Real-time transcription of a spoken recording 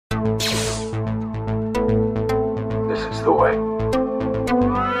Ask away.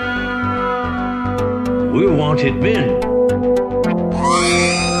 We're wanted men.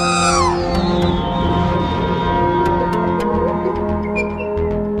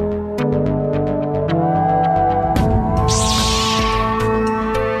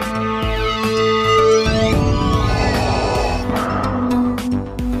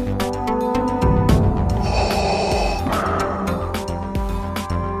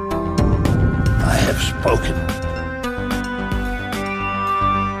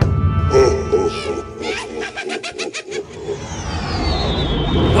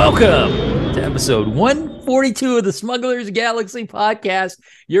 Welcome to episode 142 of the Smugglers Galaxy podcast,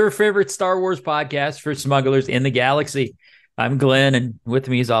 your favorite Star Wars podcast for smugglers in the galaxy. I'm Glenn, and with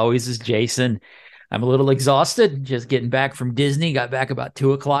me as always is Jason. I'm a little exhausted, just getting back from Disney. Got back about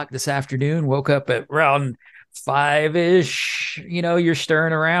 2 o'clock this afternoon. Woke up at around 5-ish. You know, you're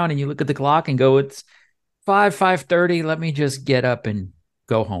stirring around and you look at the clock and go, it's 5:30. Let me just get up and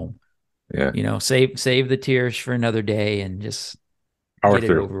go home. Yeah. You know, save the tears for another day and just Power get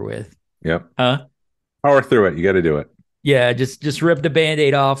through. it over with. Yep. Power through it. You got to do it. Yeah, just rip the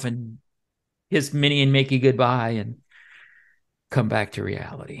Band-Aid off and kiss Minnie and Mickey goodbye and come back to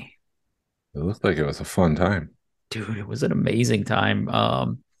reality. It looked like it was a fun time. Dude, it was an amazing time.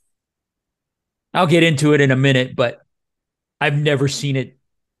 I'll get into it in a minute, but I've never seen it.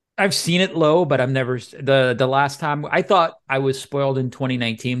 I've seen it low, but I've never the last time I thought I was spoiled in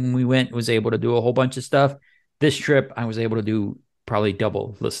 2019 when we went, was able to do a whole bunch of stuff. This trip, I was able to do probably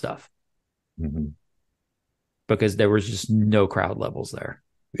double the stuff because there was just no crowd levels there.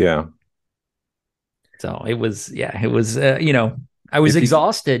 Yeah. So it was, I was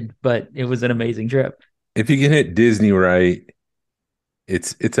exhausted, but it was an amazing trip. If you can hit Disney right,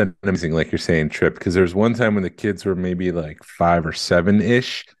 it's an amazing, like you're saying, trip. Because there's one time when the kids were maybe like 5 or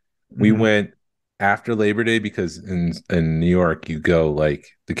 7-ish. We went after Labor Day because in New York, you go like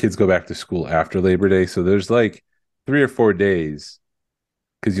the kids go back to school after Labor Day. So there's like 3 or 4 days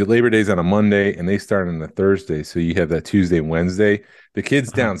because your Labor Day's on a Monday and they start on a Thursday. So you have that Tuesday and Wednesday. The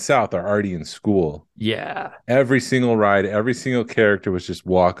kids down south are already in school. Yeah. Every single ride, every single character was just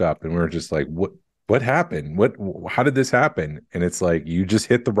walk up. And we were just like, what happened? How did this happen? And it's like, you just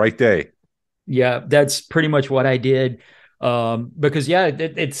hit the right day. Yeah, that's pretty much what I did. Because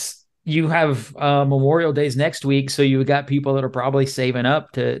it's, you have Memorial Days next week. So you got people that are probably saving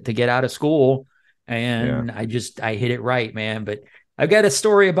up to get out of school. And I hit it right, man. But I got a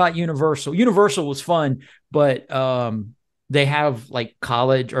story about Universal. Universal was fun, but they have like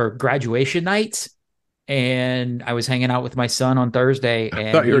college or graduation nights. And I was hanging out with my son on Thursday. And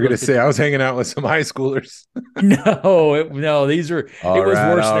I thought you were going to say I was hanging out with some high schoolers. No, these were, it was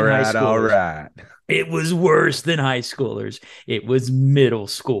worse than high schoolers. All right. It was worse than high schoolers. It was middle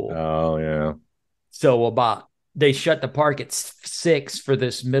school. Oh, yeah. So they shut the park at 6 for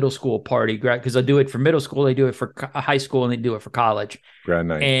this middle school party because I do it for middle school, they do it for high school, and they do it for college. Grad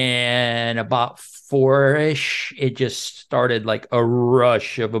night. And about 4-ish, it just started like a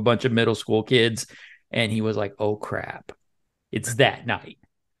rush of a bunch of middle school kids. And he was like, oh, crap. It's that night.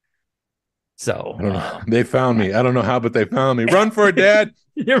 So they found me. I don't know how, but they found me. Run for it, Dad.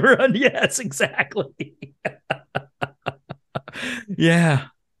 Run. Yes, exactly. Yeah.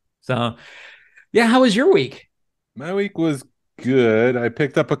 So, yeah. How was your week? My week was good. I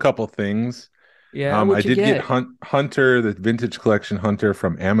picked up a couple things. Yeah. I did get Hunter, the vintage collection Hunter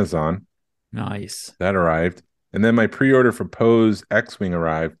from Amazon. Nice. That arrived. And then my pre-order for Poe's X-Wing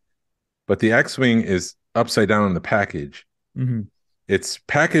arrived. But the X-Wing is upside down in the package. Mm-hmm. It's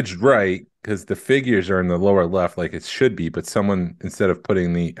packaged right because the figures are in the lower left like it should be, but someone, instead of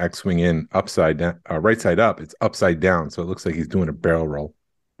putting the X-Wing in upside down, right side up, it's upside down. So it looks like he's doing a barrel roll,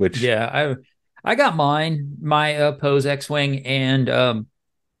 which... Yeah, I got my Poe's X-Wing, and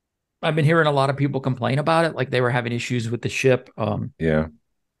I've been hearing a lot of people complain about it, like they were having issues with the ship. Yeah.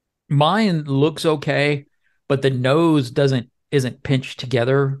 Mine looks okay, but the nose isn't pinched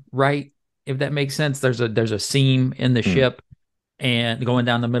together right, if that makes sense. There's a seam in the ship and going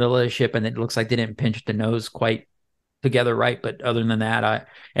down the middle of the ship, and it looks like they didn't pinch the nose quite together right. But other than that,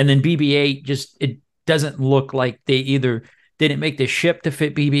 and then BB-8 it doesn't look like they either didn't make the ship to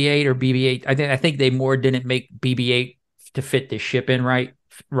fit BB-8 or BB-8. I think they more didn't make BB-8 to fit the ship in right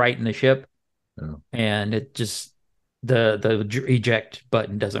in the ship. Oh. And it just the eject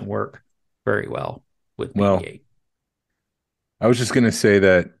button doesn't work very well with BB-8. Well, I was just gonna say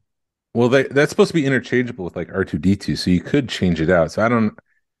that. Well, that's supposed to be interchangeable with like R2-D2, so you could change it out. So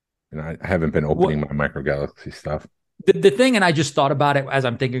I haven't been opening my Micro Galaxy stuff. The thing, and I just thought about it as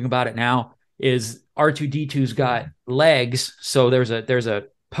I'm thinking about it now, is R2-D2's got legs, so there's a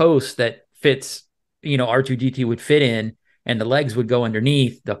post that fits R2-D2 would fit in, and the legs would go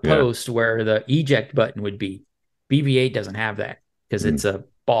underneath the Yeah. post where the eject button would be. BB-8 doesn't have that because it's a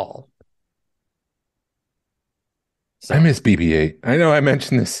ball. I So miss BB-8. I know I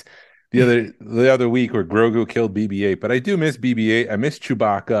mentioned this the other week where Grogu killed BB-8, but I do miss BB-8. I miss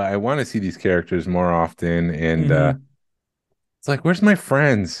Chewbacca. I want to see these characters more often, and it's like, where's my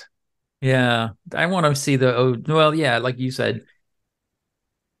friends? yeah, I want to see yeah, like you said.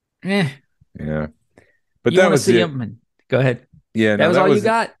 Yeah, but You that want to was see it. them? And go ahead. Yeah, That no, was that all you was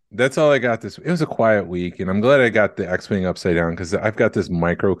got? that's all I got this. It was a quiet week, and I'm glad I got the X-Wing upside down because I've got this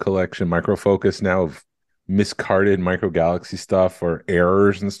micro collection, micro focus now of miscarded micro galaxy stuff or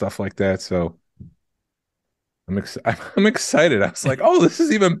errors and stuff like that. So I'm excited. I was like, oh, this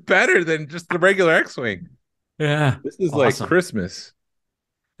is even better than just the regular X-Wing. Yeah. This is like Awesome. Christmas.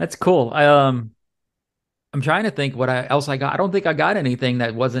 That's cool. I'm trying to think what else I got. I don't think I got anything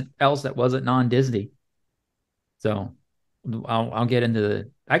that wasn't non-Disney. So I'll get into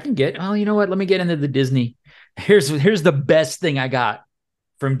oh, you know what? Let me get into the Disney. Here's the best thing I got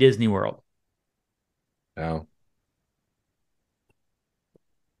from Disney World. Oh,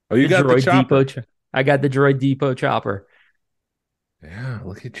 you The got the Droid Depot. chopper. I got the Droid Depot chopper. Yeah,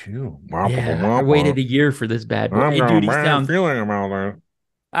 look at you. Yeah, I waited a year for this bad boy. I've Hey, got a dude, he's bad down. feeling about that.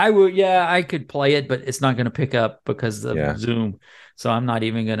 I would, yeah, I could play it, but it's not going to pick up because of Yeah, Zoom. So I'm not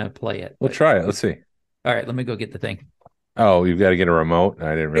even going to play it. we'll But try it. Let's see. all right, let me go get the thing. Oh, you've got to get a remote.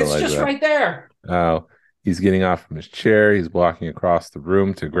 I didn't It's realize just that. right there. Oh, he's getting off from his chair. He's walking across the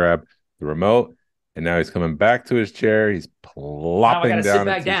room to grab the remote. And now he's coming back to his chair. He's Now I got plopping to sit down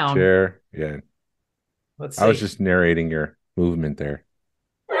back into his down. chair. Yeah. Let's I was see. just narrating your movement there.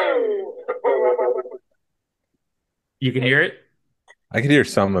 You can hear it. I could hear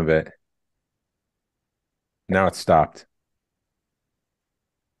some of it. Now it's stopped.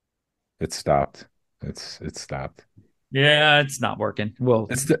 It stopped. It stopped. Yeah, it's not working. Well,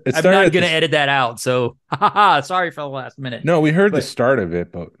 It I'm started not at going to this. edit that out. So, sorry for the last minute. No, we heard the But start of it,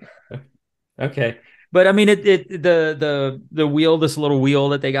 but okay. But I mean, the wheel, this little wheel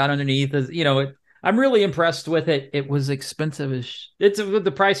that they got underneath is, I'm really impressed with it. It was expensive as it's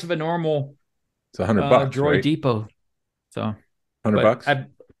the price of a normal it's $100, Droid right? Depot. So, 100 but bucks.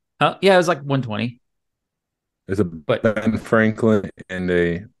 yeah, it was like 120. There's a But Ben Franklin and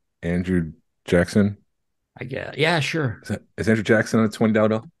a Andrew Jackson. I guess, yeah, sure. Is Andrew Jackson on a $20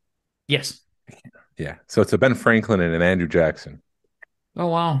 bill? Yes. Yeah. So it's a Ben Franklin and an Andrew Jackson. Oh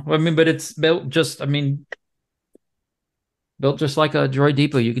wow. I mean, but it's built just like a Droid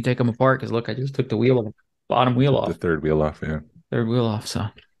Depot. You can take them apart because look, I just took the bottom wheel The off, third wheel off. Yeah. third wheel off. So,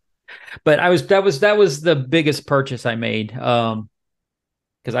 but that was the biggest purchase I made. Because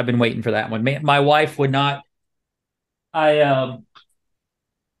I've been waiting for that one. My wife would not. I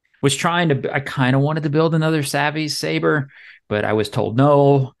was trying to. I kind of wanted to build another Savvy Saber, but I was told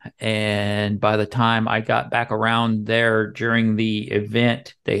no. And by the time I got back around there during the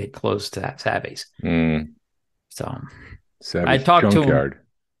event, they had closed Savvy's. So I Savvy's talked to him. Junkyard.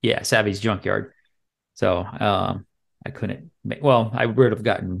 Yeah, Savvy's Junkyard. So I couldn't. I would have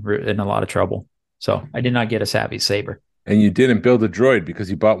gotten in a lot of trouble. So I did not get a Savvy Saber. And you didn't build a droid because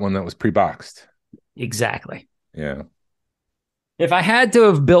you bought one that was pre-boxed. Exactly. Yeah. If I had to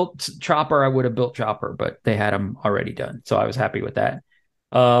have built Chopper, I would have built Chopper, but they had them already done. So I was happy with that.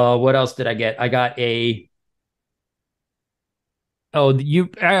 What else did I get? I got so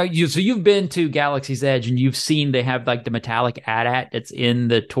you've been to Galaxy's Edge and you've seen they have like the metallic AT-AT that's in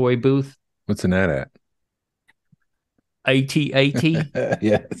the toy booth. What's an AT-AT? AT-AT.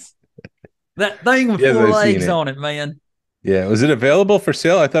 Yes. That thing with Yes, four I've seen legs it. on it, man. Yeah. Was it available for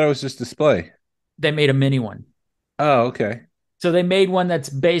sale? I thought it was just display. They made a mini one. Oh, okay. So they made one that's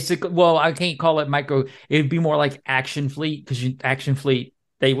basically, well, I can't call it micro. It'd be more like Action Fleet because Action Fleet,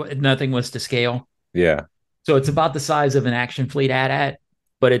 nothing was to scale. Yeah. So it's about the size of an Action Fleet AT-AT,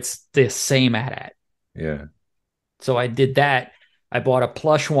 but it's the same AT-AT. Yeah. So I did that. I bought a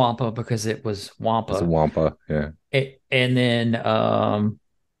plush Wampa because it was Wampa. It's a Wampa. Yeah. And then I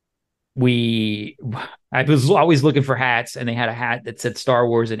was always looking for hats, and they had a hat that said Star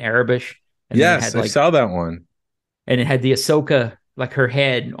Wars in Arabic. And Yes, I saw that one. And it had the Ahsoka, like her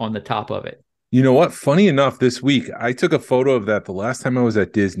head on the top of it. You know what? Funny enough, this week I took a photo of that the last time I was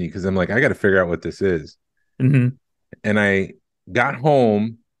at Disney because I'm like, I got to figure out what this is. Mm-hmm. And I got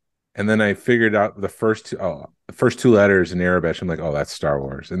home, and then I figured out the first two letters in Arabic. I'm like, oh, that's Star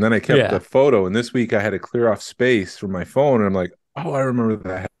Wars. And then I kept the photo. And this week I had to clear off space from my phone, and I'm like, oh, I remember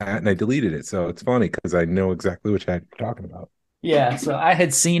that hat, and I deleted it. So it's funny because I know exactly which hat you're talking about. Yeah, so I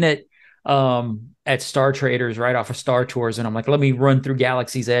had seen it at at Star Traders right off of Star Tours, and I'm like, let me run through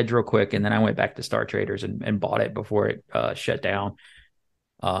Galaxy's Edge real quick, and then I went back to Star Traders and bought it before it shut down,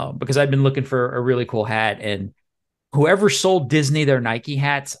 because I'd been looking for a really cool hat, and whoever sold Disney their Nike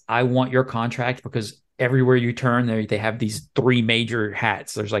hats, I want your contract, because everywhere you turn, they have these 3 major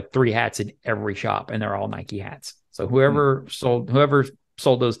hats. There's like 3 hats in every shop, and they're all Nike hats. So whoever sold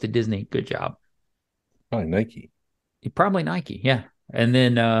those to Disney, good job. Probably Nike. Probably Nike, yeah. And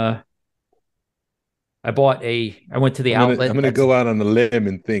then I went to the outlet. I'm gonna go out on a limb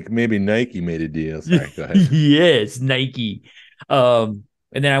and think maybe Nike made a deal. Sorry, go ahead. Yes, Nike. And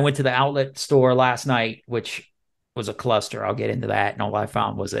then I went to the outlet store last night, which was a cluster. I'll get into that. And all I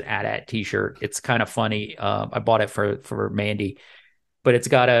found was an AT-AT t-shirt. It's kind of funny. I bought it for Mandy, but it's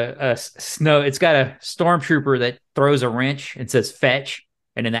got it's got a stormtrooper that throws a wrench and says fetch,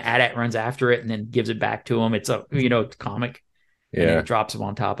 and then the AT-AT runs after it and then gives it back to him. It's a comic. Yeah, and then it drops him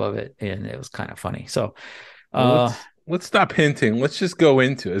on top of it, and it was kind of funny. So let's stop hinting. Let's just go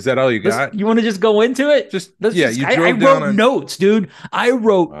into it. Is that all you got? You want to just go into it? I wrote notes, dude. I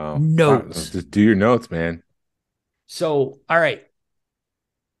wrote notes. Just do your notes, man. So, all right.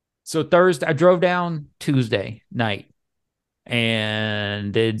 So Thursday, I drove down Tuesday night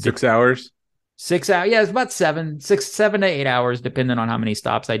and did 6 hours. 6 hours. Yeah, it's about 7 to 8 hours, depending on how many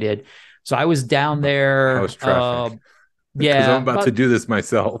stops I did. So I was down there. How was traffic? Yeah, because I'm about to do this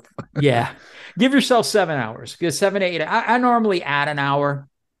myself. Yeah, give yourself 7 hours. Because 7 to 8. I normally add an hour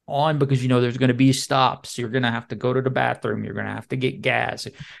on, because there's going to be stops. You're going to have to go to the bathroom. You're going to have to get gas.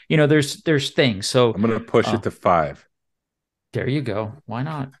 There's things. So I'm going to push it to 5. There you go. Why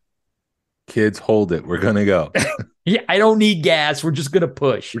not? Kids, hold it. We're going to go. Yeah, I don't need gas. We're just going to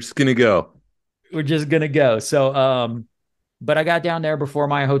push. We're just going to go. We're just going to go. So, but I got down there before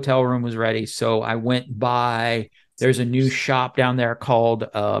my hotel room was ready. So I went by, there's a new shop down there called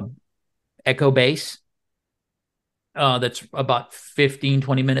Echo Base. That's about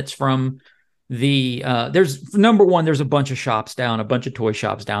 15-20 minutes from the there's a bunch of shops a bunch of toy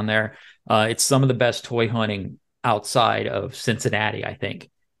shops down there. It's some of the best toy hunting outside of Cincinnati, I think.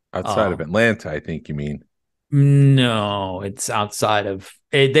 Outside of Atlanta, I think you mean. No, it's outside of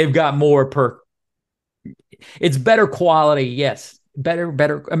it. They've got more it's better quality. Yes.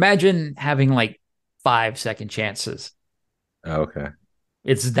 Better. Imagine having like 5 second chances. Okay.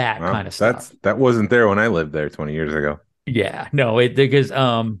 It's that kind of stuff. That wasn't there when I lived there 20 years ago. Yeah, no, because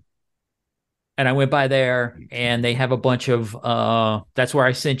and I went by there, and they have a bunch of that's where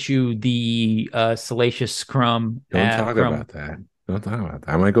I sent you the Salacious Crumb. Don't talk about that.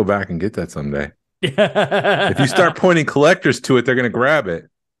 I might go back and get that someday. If you start pointing collectors to it, they're going to grab it.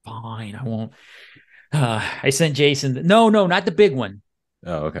 Fine, I won't. I sent Jason. No, not the big one.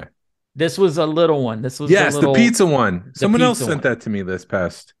 Oh, okay. This was a little one. This was the pizza one. Someone else sent that to me this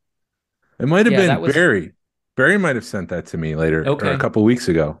past. It might have been Barry. Barry might have sent that to me later, or a couple weeks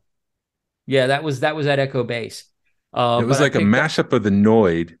ago. Yeah, that was at Echo Base. It was like a mashup of the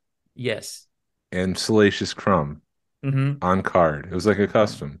Noid. Yes. And Salacious Crumb on card. It was like a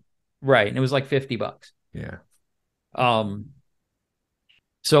custom. Right, and it was like $50. Yeah.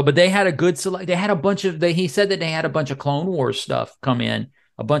 So, but they had a good select. They had a bunch of. He said that they had a bunch of Clone Wars stuff come in,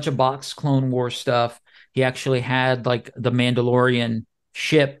 a bunch of box Clone Wars stuff. He actually had like the Mandalorian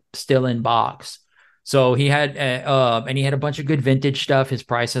ship still in box. So he had, and he had a bunch of good vintage stuff. His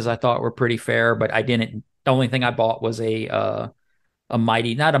prices I thought were pretty fair, but I didn't. The only thing I bought was a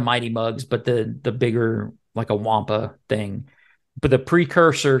Mighty, not a Mighty Mugs, but the bigger, like a Wampa thing, but the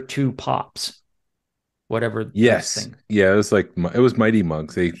precursor to Pops. Whatever. Yes. Yeah, it was Mighty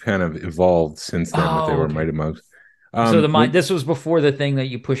Mugs. They kind of evolved since then, but they were Mighty Mugs. So this was before the thing that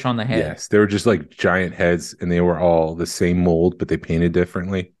you push on the head. Yes, they were just like giant heads, and they were all the same mold, but they painted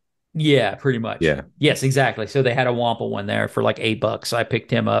differently. Yeah, pretty much. Yeah. Yes, exactly. So they had a Wampa one there for like $8. I picked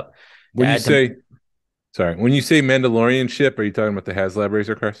him up. When you say Mandalorian ship, are you talking about the HasLab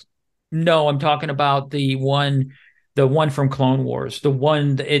Razor Crest? No, I'm talking about the one from Clone Wars. The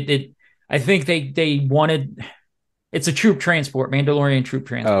one I think they wanted. It's a troop transport, Mandalorian troop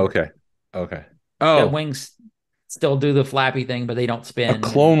transport. Oh, okay. Oh, the wings still do the flappy thing, but they don't spin. A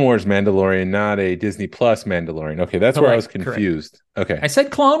Clone Wars Mandalorian, not a Disney Plus Mandalorian. Okay, that's where I was confused. Correct. Okay, I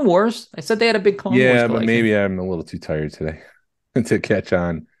said Clone Wars. I said they had a big Clone Wars collection. But maybe I'm a little too tired today to catch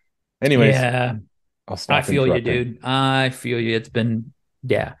on. Anyways, yeah, I'll stop. I feel you, dude. I feel you. It's been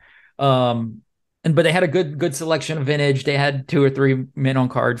but they had a good selection of vintage. They had 2 or 3 men on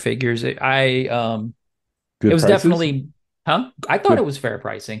card figures. It was prices? Definitely, I thought it was fair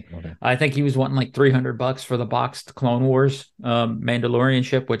pricing. Okay. I think he was wanting like $300 for the boxed Clone Wars Mandalorian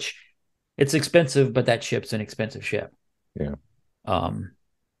ship, which it's expensive, but that ship's an expensive ship. Yeah.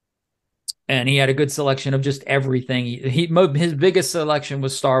 and he had a good selection of just everything. His biggest selection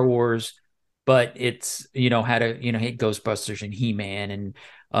was Star Wars, but it's had hit Ghostbusters and He-Man and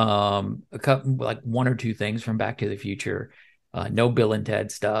a couple like one or two things from Back to the Future. No Bill and Ted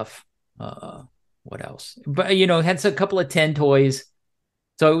stuff. What else? But had a couple of 10 toys.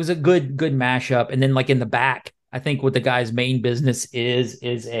 So it was a good mashup. And then like in the back, I think what the guy's main business is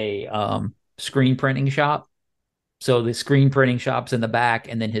a screen printing shop. So the screen printing shop's in the back,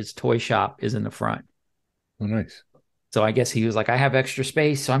 and then his toy shop is in the front. Oh, nice. So I guess he was like, I have extra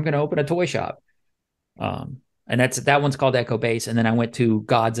space, so I'm going to open a toy shop. And that one's called Echo Base. And then I went to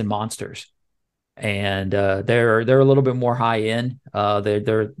Gods and Monsters, and they're a little bit more high end.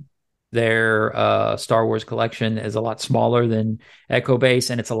 Their Star Wars collection is a lot smaller than Echo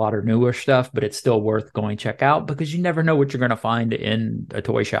Base, and it's a lot of newer stuff, but it's still worth going check out because you never know what you're going to find in a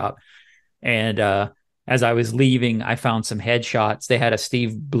toy shop. And as I was leaving, I found some headshots. They had a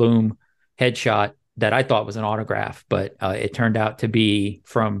Steve Bloom headshot that I thought was an autograph, but it turned out to be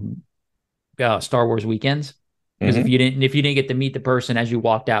from Star Wars Weekends. Because if you didn't get to meet the person as you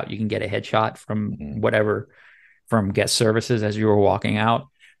walked out, you can get a headshot from from guest services as you were walking out.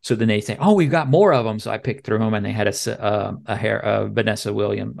 So then they say, "Oh, we've got more of them." So I picked through them, and they had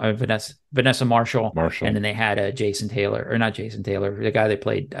Vanessa Marshall, and then they had a Jason Taylor, or not Jason Taylor, the guy that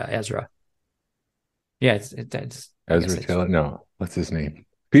played Ezra. Yeah, it's Ezra Taylor. No, what's his name?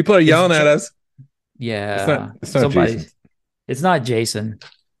 People are yelling at us. Yeah, it's not Jason. It's not Jason.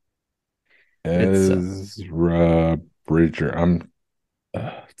 Ezra Bridger. I'm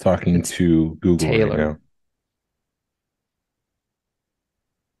talking to Google Taylor right now.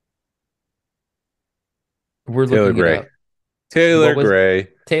 We're looking Gray. it up. Taylor Gray.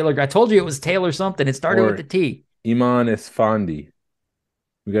 Taylor. I told you it was Taylor something. It started with the T. Iman Esfandi.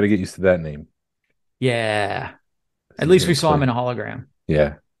 We got to get used to that name. Yeah. At least we saw him in a hologram.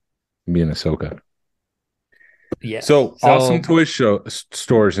 Yeah. Me and Ahsoka. Yeah. So awesome toy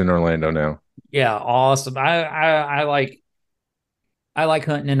stores in Orlando now. Yeah, awesome. I like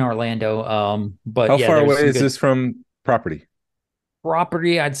hunting in Orlando. But how far away is this from property?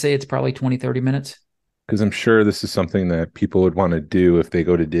 Property, I'd say it's probably 20, 30 minutes. Because I'm sure this is something that people would want to do if they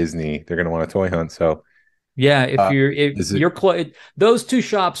go to Disney. They're going to want to toy hunt. So yeah, if you're close, those two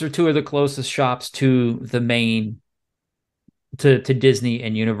shops are two of the closest shops to the main to Disney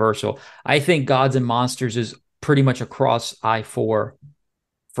and Universal. I think Gods and Monsters is pretty much across I-4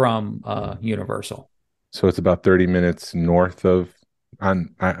 from Universal. So it's about 30 minutes north of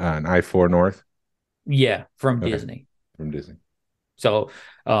on I-4 north. Yeah, from Disney. From Disney. So,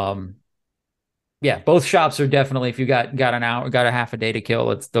 yeah, both shops are definitely, if you got an hour, got a half a day to kill,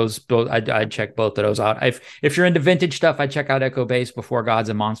 it's those both. I'd check both of those out. If you're into vintage stuff, I'd check out Echo Base before Gods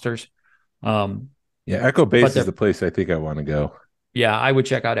and Monsters. Yeah, Echo Base is the place I think I want to go. Yeah, I would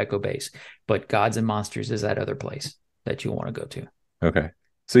check out Echo Base, but Gods and Monsters is that other place that you want to go to. Okay.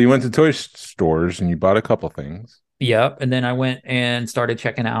 So you went to toy stores and you bought a couple things. Yep. And then I went and started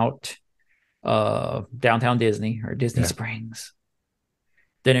checking out Downtown Disney or Disney Springs.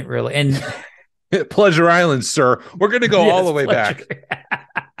 Didn't really. And Pleasure Island, sir. We're going to go all the way back.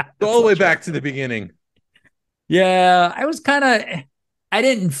 Go all the way back to the beginning. Yeah, I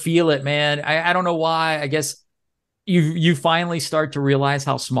didn't feel it, man. I don't know why. I guess you finally start to realize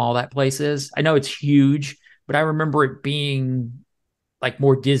how small that place is. I know it's huge, but I remember it being like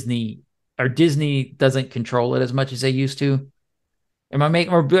more Disney, or Disney doesn't control it as much as they used to. Am I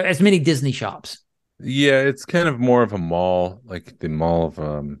making or as many Disney shops? Yeah, it's kind of more of a mall, like the Mall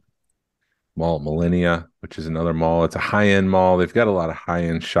of Millennia, which is another mall. It's a high-end mall. They've got a lot of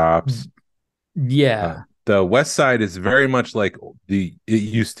high-end shops. Yeah. The West Side is very much like it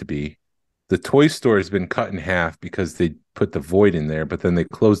used to be. The toy store has been cut in half because they put the Void in there, but then they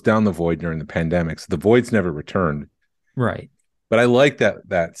closed down the Void during the pandemic. So the Void's never returned. Right. But I like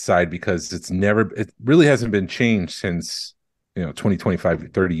that side because it really hasn't been changed since 20, 25,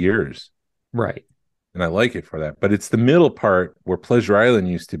 30 years. Right. And I like it for that. But it's the middle part where Pleasure Island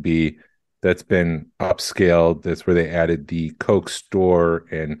used to be that's been upscaled. That's where they added the Coke store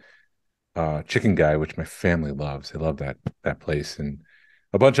and Chicken Guy, which my family loves. They love that place, and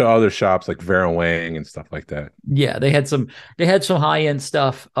a bunch of other shops like Vera Wang and stuff like that. Yeah, they had some high end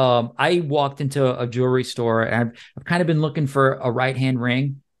stuff. I walked into a jewelry store, and I've kind of been looking for a right hand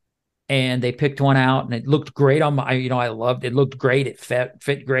ring, and they picked one out, and it looked great on my. I loved it. It looked great. It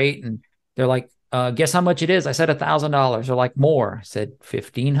fit great, and they're like, guess how much it is? I said $1,000. They're like, more. I said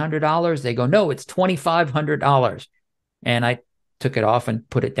 $1,500. They go, no, it's $2,500. And I took it off and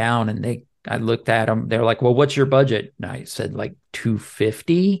put it down, and I looked at them. They're like, well, what's your budget? And I said like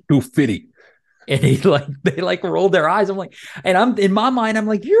 250. 250. And they rolled their eyes. I'm like, and I'm in my mind, I'm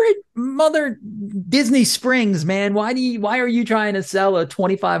like, you're at Mother Disney Springs, man. Why are you trying to sell a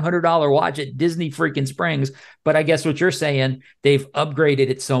 $2,500 watch at Disney freaking Springs? But I guess what you're saying, they've upgraded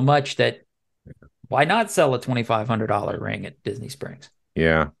it so much that why not sell a $2,500 ring at Disney Springs?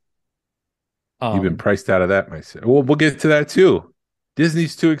 Yeah. You've been priced out of that, myself. Well, we'll get to that too.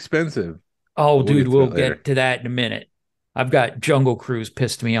 Disney's too expensive. Oh, dude, we'll get to that in a minute. I've got Jungle Cruise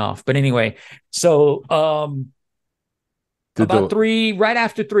pissed me off. But anyway, so right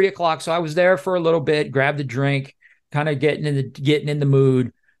after 3:00. So I was there for a little bit, grabbed a drink, kind of getting in the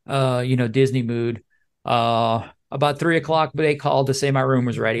mood, Disney mood. About 3:00, but they called to say my room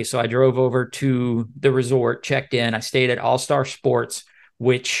was ready. So I drove over to the resort, checked in. I stayed at All Star Sports,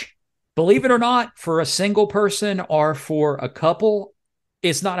 which, believe it or not, for a single person or for a couple,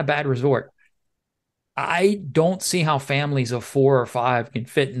 it's not a bad resort. I don't see how families of 4 or 5 can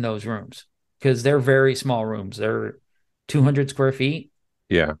fit in those rooms because they're very small rooms. They're 200 square feet.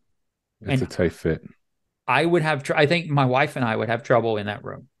 Yeah. It's a tight fit. I would have, I think my wife and I would have trouble in that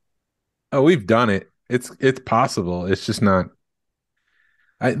room. Oh, we've done it. It's possible. It's just not.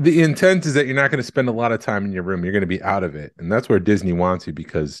 The intent is that you're not going to spend a lot of time in your room. You're going to be out of it. And that's where Disney wants you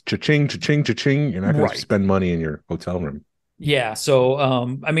because cha-ching, cha-ching, cha-ching, you're not going to spend money in your hotel room. Yeah. So,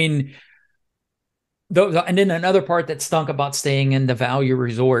 I mean, and then another part that stunk about staying in the value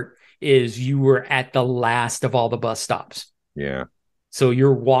resort is you were at the last of all the bus stops. Yeah. So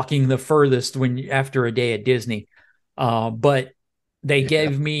you're walking the furthest after a day at Disney. But they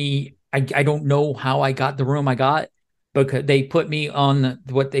gave me, I don't know how I got the room I got, because they put me on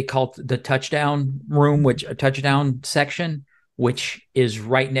what they call the touchdown room, a touchdown section, which is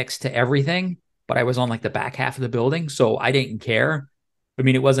right next to everything. But I was on like the back half of the building, so I didn't care. I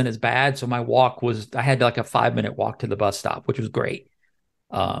mean, it wasn't as bad. So my walk I had like a 5-minute walk to the bus stop, which was great.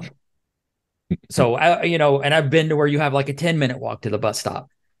 So and I've been to where you have like a 10-minute walk to the bus stop,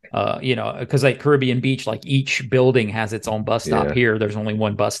 because like Caribbean Beach, like each building has its own bus stop. Here, there's only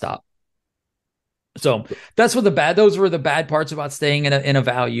one bus stop. So those were the bad parts about staying in a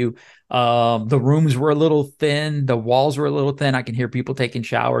value. The rooms were a little thin. The walls were a little thin. I can hear people taking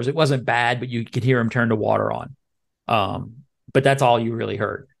showers. It wasn't bad, but you could hear them turn the water on. But that's all you really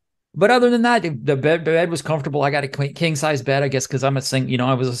heard. But other than that, the bed was comfortable. I got a king size bed, I guess, because I was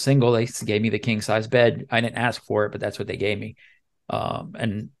a single. They gave me the king size bed. I didn't ask for it, but that's what they gave me.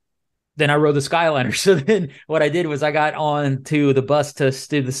 And then I rode the Skyliner. So then what I did was I got on to the bus to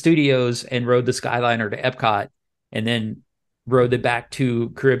the studios and rode the Skyliner to Epcot, and then rode it back to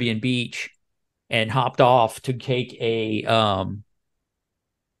Caribbean Beach and hopped off to take at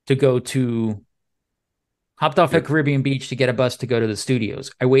Caribbean Beach to get a bus to go to the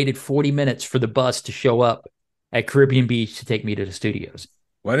studios. I waited 40 minutes for the bus to show up at Caribbean Beach to take me to the studios.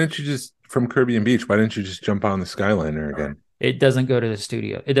 Why didn't you from Caribbean Beach, why didn't you just jump on the Skyliner again? It doesn't go to the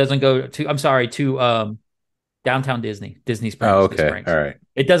studio. It doesn't go to downtown Disney Springs. Oh, okay. Springs. All right.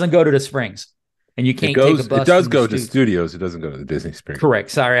 It doesn't go to the Springs. And you can't take a bus. It does go to studios. It doesn't go to the Disney Springs.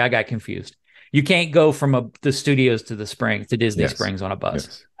 Correct. Sorry, I got confused. You can't go from the studios to the Springs, to Disney Springs on a bus.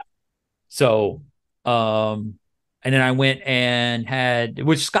 Yes. So, and then I went and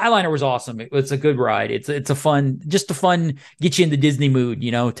which Skyliner was awesome. It's a good ride. It's a fun, get you in the Disney mood,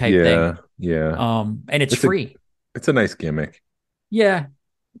 type thing. Yeah. And it's free. It's a nice gimmick. Yeah.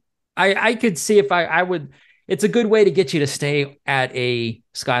 I could see if I would, it's a good way to get you to stay at a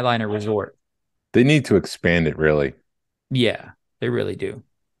Skyliner resort. They need to expand it, really. Yeah, they really do.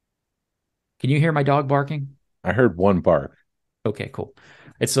 Can you hear my dog barking? I heard one bark. Okay, cool.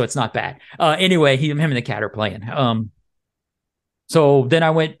 It's not bad. Anyway, him and the cat are playing. So then I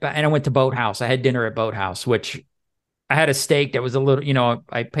went to Boathouse. I had dinner at Boathouse, which I had a steak that was a little,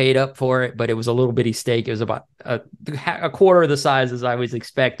 I paid up for it, but it was a little bitty steak. It was about a quarter of the size as I was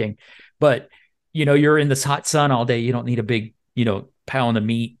expecting. But, you're in this hot sun all day. You don't need a big, pound of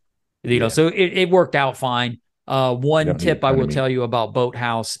meat, so it worked out fine. One tip I will tell you about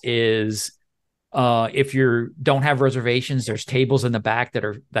Boathouse is, if you don't have reservations, there's tables in the back that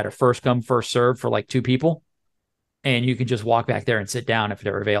are first come, first served for like 2 people. And you can just walk back there and sit down if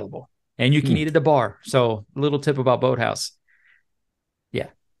they're available. And you can eat at the bar. So little tip about Boathouse. Yeah.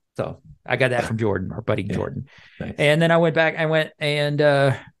 So I got that from Jordan, our buddy Jordan. Nice. And then I went and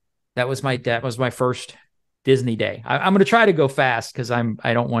that was my first Disney day. I'm going to try to go fast because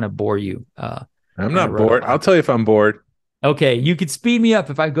I don't want to bore you. I'm not bored. I'll tell you if I'm bored. Okay, you could speed me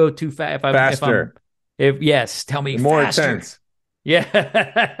up if I go too fast. Faster. Yes, tell me more faster. Intense.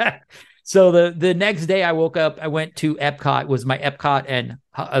 Yeah. So the next day I woke up, I went to Epcot. It was my Epcot and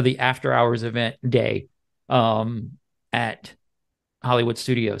the after hours event day at Hollywood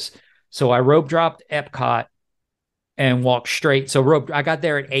Studios. So I rope dropped Epcot and walked straight. So I got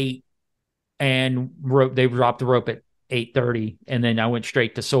there at 8 and they dropped the rope at 8:30, and then I went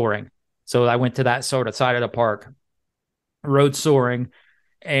straight to soaring. So I went to that sort of side of the park, rode soaring.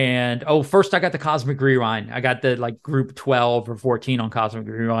 And first I got the Cosmic Rewind. I got the like group 12 or 14 on Cosmic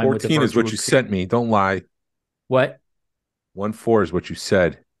Rewind. 14 is what you sent me. Don't lie. What? 1-4 is what you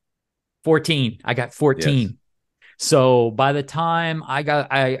said. 14. I got 14. Yes. So by the time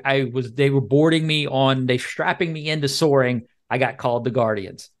they were boarding me they strapping me into soaring, I got called to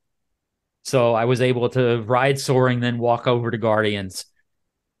Guardians. So I was able to ride soaring, then walk over to Guardians.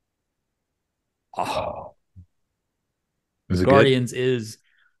 Oh, Guardians is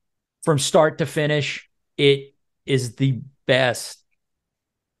from start to finish. It is the best.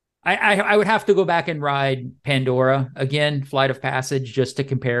 I would have to go back and ride Pandora again, Flight of Passage, just to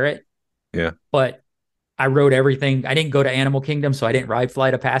compare it. Yeah. But I rode everything. I didn't go to Animal Kingdom, so I didn't ride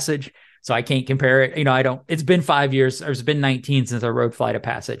Flight of Passage. So I can't compare it. It's been 5 years, or it's been 19 since I rode Flight of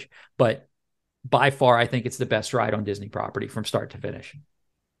Passage. But by far, I think it's the best ride on Disney property from start to finish.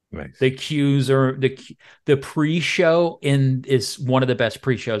 Nice. The queues are the pre-show is one of the best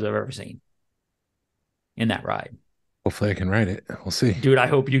pre-shows I've ever seen in that ride. Hopefully I can ride it. We'll see. Dude, I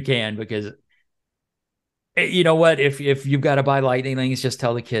hope you can, because you know what? If you've got to buy Lightning Lanes, just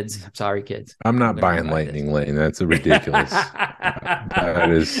tell the kids. I'm sorry, kids. I'm not buying Lightning Lane. That's ridiculous. That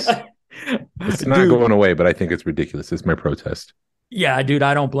is, it's not going away, but I think it's ridiculous. It's my protest. Yeah, dude,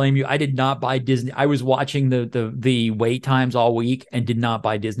 I don't blame you. I did not buy Disney. I was watching the wait times all week and did not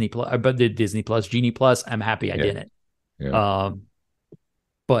buy Disney Plus, but the Disney Plus, Genie Plus. I'm happy I didn't. Yeah.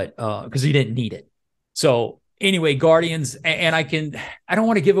 But because he didn't need it. So anyway, Guardians, and I don't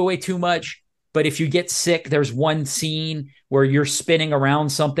want to give away too much, but if you get sick, there's one scene where you're spinning around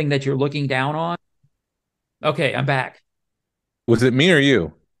something that you're looking down on. Okay, I'm back. Was it me or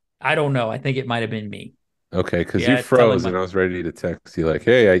you? I don't know. I think it might have been me. Okay, because you froze and I was ready to text you like,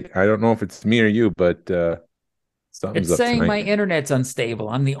 hey, I don't know if it's me or you, but something's it's up saying tonight. My internet's unstable.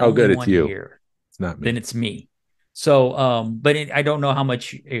 I'm the only one here. It's not me. Then it's me. So, but I don't know how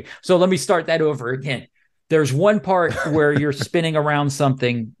much. So let me start that over again. There's one part where you're spinning around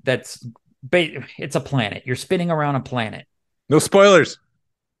something it's a planet. You're spinning around a planet. No spoilers.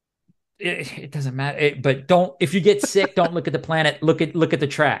 It doesn't matter. But if you get sick, don't look at the planet. Look at the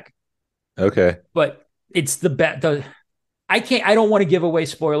track. Okay. But it's the best. I don't want to give away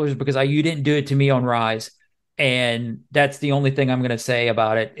spoilers because you didn't do it to me on Rise. And that's the only thing I'm going to say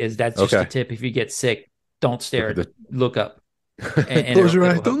about it is that's just a tip. If you get sick, don't stare. Look up. And close your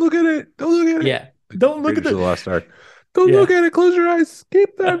eyes. Don't look at it. Don't look at it. Yeah. Don't look at the Lost Ark. Don't look at it. Close your eyes.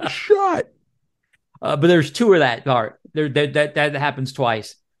 Keep them shut. But there's two of that, Art. That happens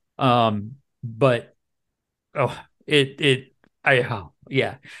twice. But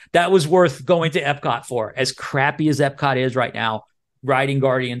yeah, that was worth going to Epcot for. As crappy as Epcot is right now, riding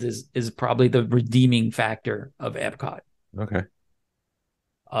Guardians is probably the redeeming factor of Epcot. Okay.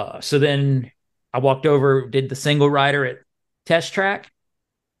 So then I walked over, did the single rider at Test Track,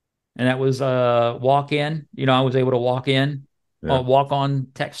 and that was walk in. I was able to walk in, walk on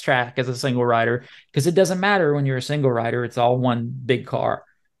Test Track as a single rider, because it doesn't matter when you're a single rider. It's all one big car.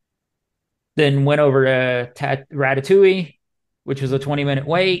 Then went over to Ratatouille, which was a 20-minute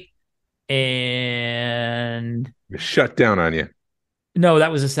wait, and shut down on you. No,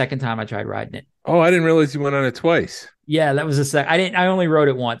 that was the second time I tried riding it. Oh, I didn't realize you went on it twice. Yeah, that was the second. I only rode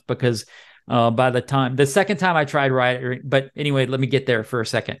it once because by the second time I tried riding. But anyway, let me get there for a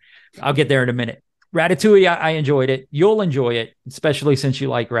second. I'll get there in a minute. Ratatouille, I enjoyed it. You'll enjoy it, especially since you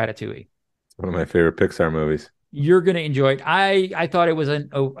like Ratatouille. It's one of my favorite Pixar movies. You're gonna enjoy it. I thought it was a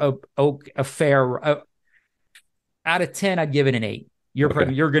fair. Out of 10, I'd give it an 8. You're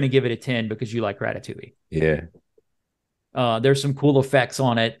going to give it a 10 because you like Ratatouille. Yeah. There's some cool effects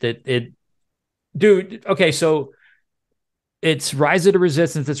on it dude. Okay. So it's Rise of the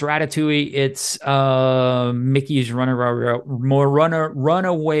Resistance. It's Ratatouille. It's Mickey's Runaway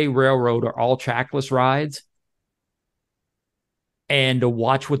Railroad are all trackless rides. And to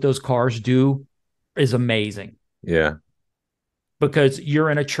watch what those cars do is amazing. Yeah. Because you're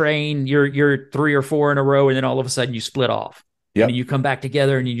in a train, you're 3 or 4 in a row, and then all of a sudden you split off. Yeah. You come back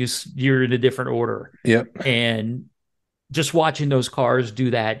together and you're in a different order. Yep. And just watching those cars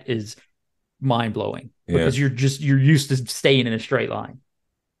do that is mind blowing because you're used to staying in a straight line.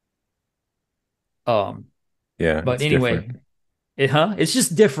 Yeah. But anyway, it's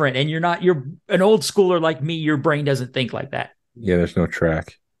just different. And you're an old schooler like me. Your brain doesn't think like that. Yeah. There's no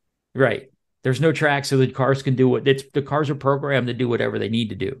track. Right. There's no track, so the cars can do the cars are programmed to do whatever they need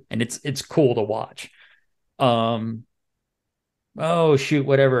to do, and it's cool to watch. Oh shoot,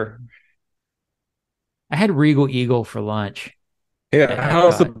 whatever. I had Regal Eagle for lunch Yeah, at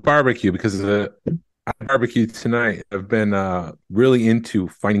how's the Epcot. barbecue? Because I barbecue tonight. I've been really into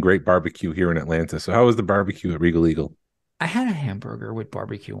finding great barbecue here in Atlanta. So how was the barbecue at Regal Eagle? I had a hamburger with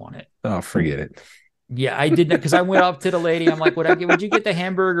barbecue on it. Oh, forget it. Yeah, I did not because I went up to the lady. I'm like, would you get the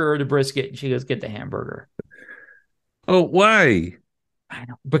hamburger or the brisket? And she goes, get the hamburger. Oh, why? I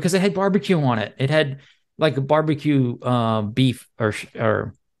know because it had barbecue on it. It had like a barbecue beef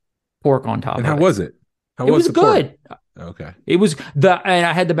or pork on top And of how it. was it? How It was was the pork? good. Okay. It was and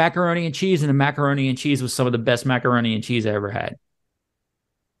I had the macaroni and cheese, and the macaroni and cheese was some of the best macaroni and cheese I ever had.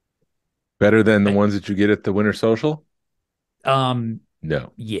 Better than the ones that you get at the Winter Social? Um,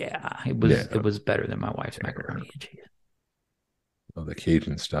 No. yeah, it No. was better than my wife's macaroni and cheese. Oh, the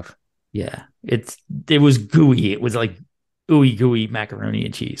Cajun stuff. Yeah, it was gooey. It was like ooey gooey macaroni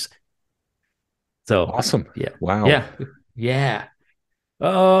and cheese. So Awesome. yeah, Wow. yeah, yeah.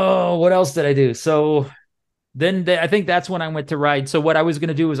 Oh, what else did I do? So then I think that's when I went to ride. So what I was going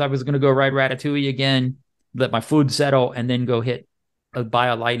to do is I was going to go ride Ratatouille again, let my food settle, and then go buy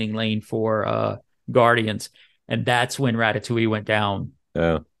a lightning lane for Guardians. And that's when Ratatouille went down.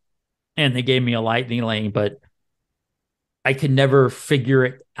 Yeah. And they gave me a lightning lane, but I could never figure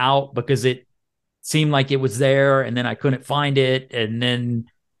it out because it seemed like it was there and then I couldn't find it. And then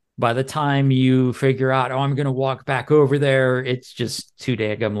by the time you figure out, oh, I'm going to walk back over there, it's just too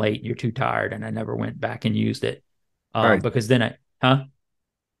daggum late. You're too tired. And I never went back and used it All right. because then huh?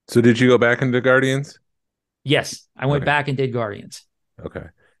 So did you go back into Guardians? Yes, I went Okay. back and did Guardians. Okay.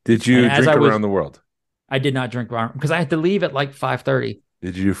 Did you drink around the world? I did not drink because I had to leave at like 5:30.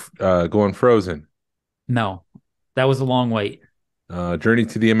 Did you go on Frozen? No, that was a long wait. Journey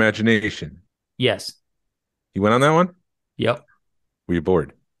to the Imagination. Yes. You went on that one? Yep. Were you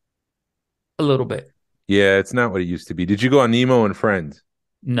bored? A little bit. Yeah, it's not what it used to be. Did you go on Nemo and Friends?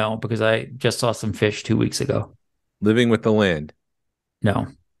 No, because I just saw some fish 2 weeks ago. Living with the Land? No.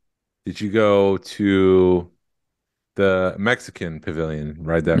 Did you go to the Mexican Pavilion?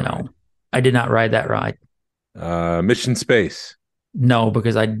 Ride that ride? No. I did not ride that ride. Mission Space? No,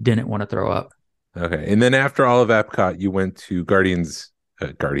 because I didn't want to throw up. Okay. And then after all of Epcot, you went to Galaxy's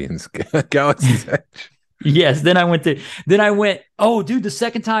Edge. Yes. Then I went, oh, dude, the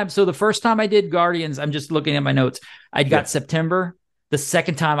second time. So the first time I did Guardians, I'm just looking at my notes. I got September. The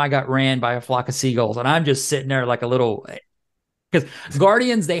second time I got ran by a flock of seagulls. And I'm just sitting there like a little, because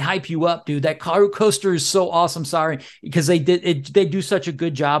Guardians, they hype you up, dude. That car coaster is so awesome. Sorry. Because they do such a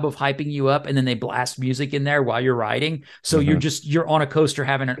good job of hyping you up and then they blast music in there while you're riding. So you're on a coaster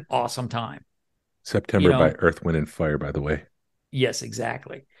having an awesome time. September by Earth, Wind, and Fire, by the way. Yes,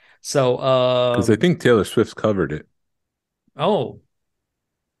 exactly. So, because I think Taylor Swift's covered it. Oh,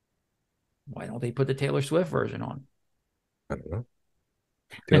 why don't they put the Taylor Swift version on? I don't know.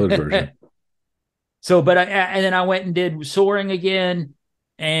 Taylor's version. So, and then I went and did Soaring again,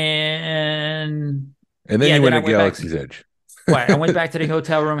 and then you went to Galaxy's Edge. Right, I went back to the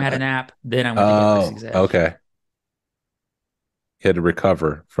hotel room, had a nap, then I went to Galaxy's Edge. Okay. You had to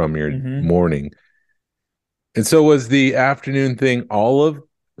recover from your morning. And so was the afternoon thing all of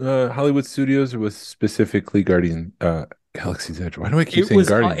Hollywood Studios, or was specifically Galaxy's Edge? Why do I keep saying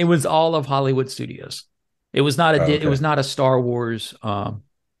Guardians? It was all of Hollywood Studios. It was not it was not a Star Wars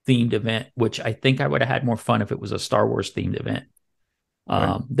themed event, which I think I would have had more fun if it was a Star Wars themed event.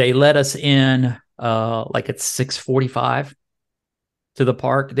 Right. They let us in like at 6:45 to the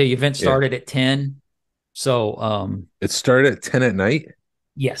park. The event started at 10. So it started at 10 at night?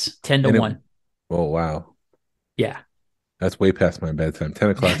 Yes, 10 to 1. Oh, wow. Yeah. That's way past my bedtime. 10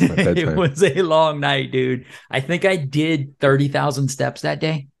 o'clock is my bedtime. It was a long night, dude. I think I did 30,000 steps that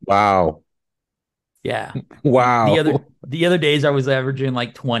day. Wow. Yeah. Wow. The other days I was averaging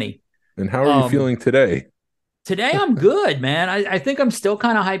like 20. And how are you feeling today? Today I'm good, man. I think I'm still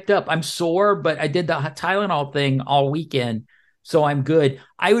kind of hyped up. I'm sore, but I did the Tylenol thing all weekend, so I'm good.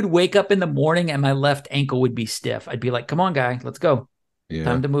 I would wake up in the morning and my left ankle would be stiff. I'd be like, come on, guy, let's go. Yeah.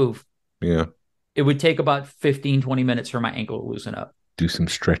 Time to move. Yeah. It would take about 15, 20 minutes for my ankle to loosen up. Do some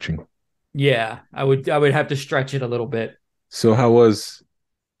stretching. Yeah, I would have to stretch it a little bit. So how was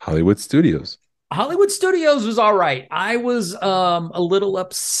Hollywood Studios? Hollywood Studios was all right. I was a little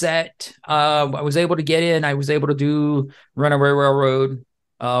upset. I was able to get in. I was able to do Runaway Railroad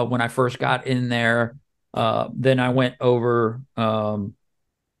when I first got in there. Then I went over, got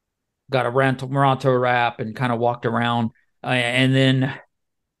a Toronto wrap and kind of walked around. And then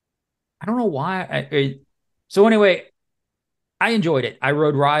I don't know why. So anyway, I enjoyed it. I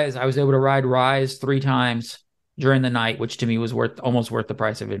rode Rise. I was able to ride Rise 3 times during the night, which to me was almost worth the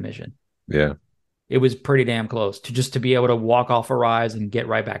price of admission. Yeah. It was pretty damn close to be able to walk off a Rise and get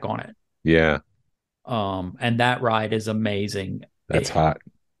right back on it. Yeah. And that ride is amazing. That's hot.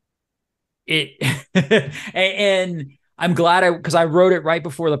 It and I'm glad because I rode it right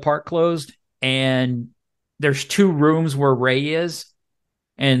before the park closed, and there's two rooms where Ray is,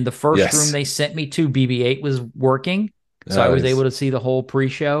 and the first room Yes. they sent me to, BB-8 was working, so I was able to see the whole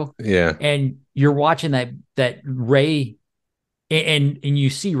pre-show. Yeah. And you're watching that Ray, and you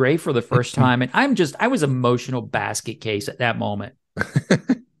see Ray for the first time, and I was emotional basket case at that moment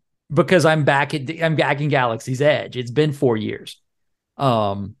because I'm back in Galaxy's Edge. It's been 4 years.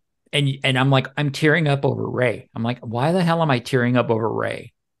 And I'm like, I'm tearing up over Ray. I'm like, why the hell am I tearing up over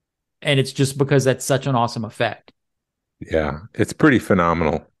Ray? And it's just because that's such an awesome effect. Yeah, it's pretty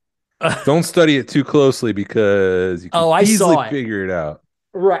phenomenal. Don't study it too closely because you can I easily saw it. figure it out.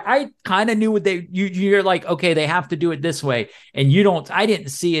 Right. I kind of knew what you're like, okay, they have to do it this way. And I didn't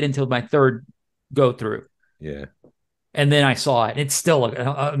see it until my third go through. Yeah. And then I saw it. It's still an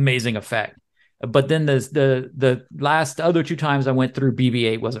amazing effect. But then the last other two times I went through,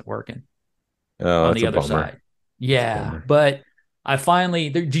 BB-8 wasn't working on the other side. Yeah, but I finally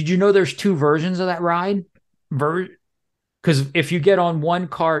did you know there's two versions of that ride? Because if you get on one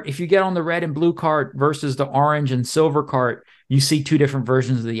cart, if you get on the red and blue cart versus the orange and silver cart, you see two different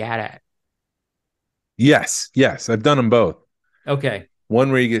versions of the AT-AT. Yes, I've done them both. Okay.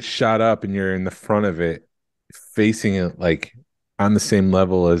 One where you get shot up and you're in the front of it, facing it like on the same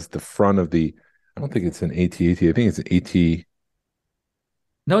level as the front of the. I don't think it's an AT-AT. I think it's an AT.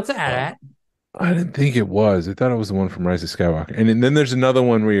 No, it's an AT-AT. I didn't think it was. I thought it was the one from Rise of Skywalker. And then there's another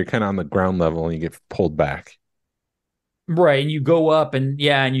one where you're kind of on the ground level and you get pulled back. Right, and you go up and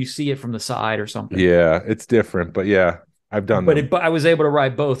you see it from the side or something. Yeah, it's different, but yeah, I've done them. But I was able to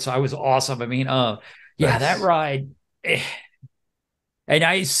ride both, so I was awesome. I mean, that ride. And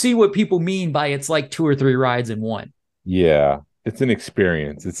I see what people mean by it's like 2 or 3 rides in one. Yeah, it's an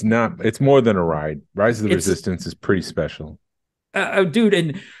experience. It's more than a ride. Rise of the Resistance is pretty special. Dude,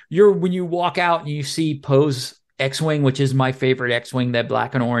 and when you walk out and you see Poe's X-Wing, which is my favorite X-Wing, that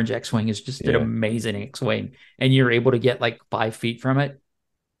black and orange X-Wing is just an amazing X-Wing. And you're able to get like 5 feet from it.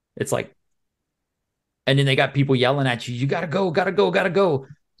 It's like, and then they got people yelling at you, you gotta go. Pretty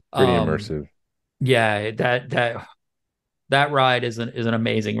immersive. Yeah, that ride is an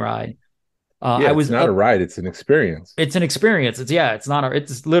amazing ride. It's not a ride, it's an experience. It's an experience.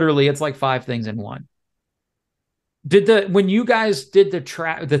 It's literally like 5 things in one. When you guys did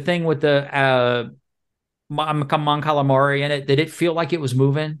the thing with the Mon Calamari in it, did it feel like it was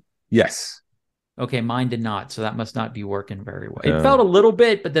moving? Yes. Okay, mine did not, so that must not be working very well. It felt a little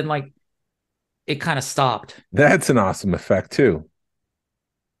bit, but then like it kind of stopped. That's an awesome effect too.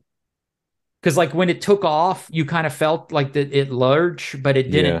 Because like when it took off, you kind of felt like that it lurched, but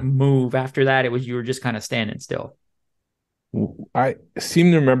it didn't move. After that, you were just kind of standing still. I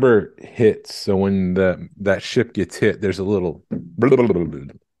seem to remember hits. So when that ship gets hit, there's a little I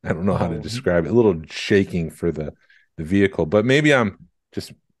don't know how to describe it, a little shaking for the vehicle, but maybe I'm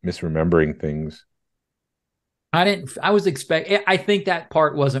just misremembering things. I think that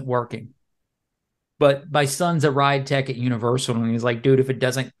part wasn't working. But my son's a ride tech at Universal, and he's like, dude, if it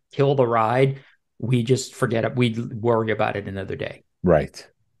doesn't kill the ride, we just forget it. We worry about it another day. Right.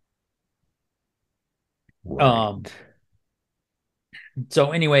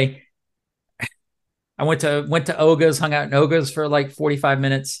 So anyway, I went to Oga's, hung out in Oga's for like 45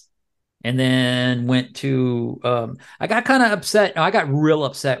 minutes, and then went to I got kind of upset. I got real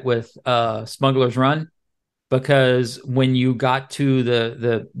upset with Smuggler's Run, because when you got to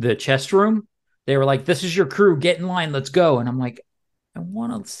the chest room, they were like, this is your crew, get in line, let's go. And I'm like, I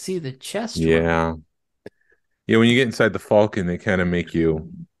want to see the chest room. Yeah, when you get inside the Falcon, they kind of make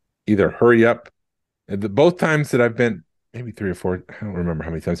you either hurry up. Both times that I've been, maybe 3 or 4, I don't remember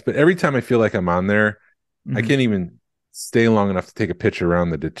how many times, but every time I feel like I'm on there, I can't even stay long enough to take a picture around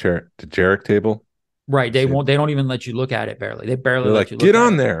the Dejarik table. Right. They don't even let you look at it. Barely. They barely let you look get at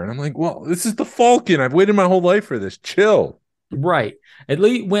on it. there. And I'm like, well, this is the Falcon. I've waited my whole life for this. Chill. Right. At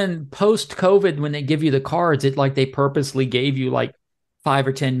least when post-COVID, when they give you the cards, it like they purposely gave you like 5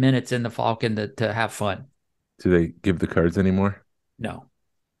 or 10 minutes in the Falcon to have fun. Do they give the cards anymore? No.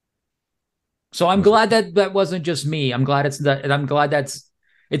 So I'm glad that wasn't just me. I'm glad it's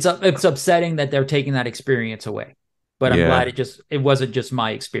upsetting that they're taking that experience away. But I'm glad it wasn't just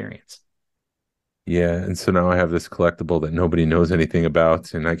my experience. Yeah, and so now I have this collectible that nobody knows anything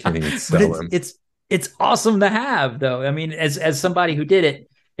about, and I can't even sell them. It's awesome to have, though. I mean, as somebody who did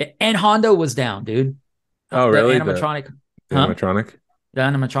it, and Hondo was down, dude. Oh, really? The animatronic. The animatronic? The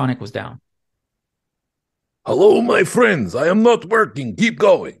animatronic was down. Hello, my friends. I am not working. Keep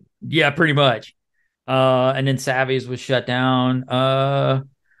going. Yeah, pretty much. And then Savvy's was shut down.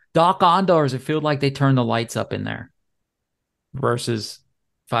 Dock Ondars, it felt like they turned the lights up in there versus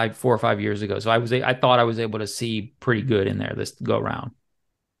 4 or 5 years ago. So I thought I was able to see pretty good in there this go round.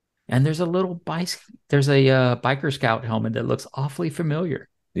 And there's a biker scout helmet that looks awfully familiar.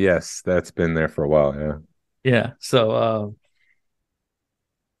 Yes, that's been there for a while. Yeah, Yeah. So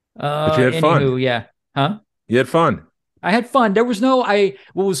but you had fun. anywho, yeah. Huh? You had fun. I had fun. There was no I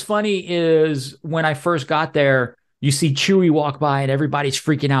what was funny is when I first got there, you see Chewie walk by and everybody's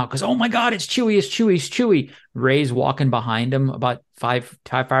freaking out because, oh my God, it's Chewie, it's Chewie, it's Chewie. Ray's walking behind him about 5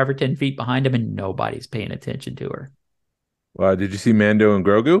 or 10 feet behind him, and nobody's paying attention to her. Well, did you see Mando and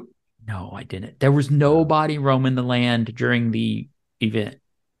Grogu? No, I didn't. There was nobody roaming the land during the event.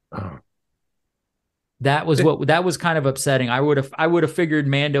 Oh. That was kind of upsetting. I would have figured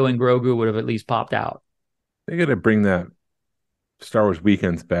Mando and Grogu would have at least popped out. They got to bring that Star Wars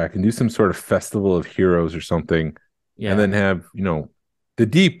weekends back and do some sort of festival of heroes or something. Yeah. And then have, the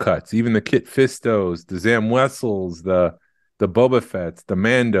deep cuts, even the Kit Fistos, the Zam Wessels, the Boba Fett's, the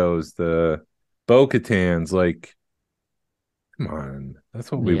Mandos, the Bo-Katans. Like, come on.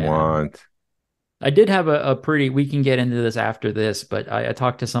 That's what we want. I did have a pretty, we can get into this after this, but I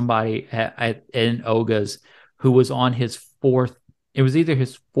talked to somebody in Oga's who was on his fourth, it was either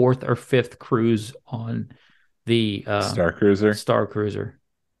his fourth or fifth cruise on the Starcruiser.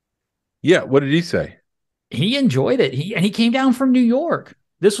 Yeah, what did he say? He enjoyed it. He came down from New York.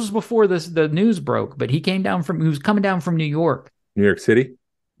 This was before the news broke, but he was coming down from New York. New York City?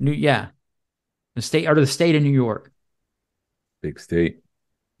 The state of New York. Big state.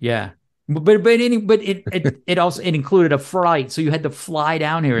 Yeah. It also included a flight, so you had to fly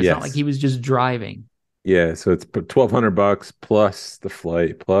down here. It's not like he was just driving. Yeah, so it's $1,200 plus the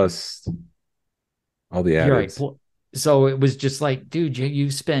flight plus all the addeds. Right. So it was just like, dude,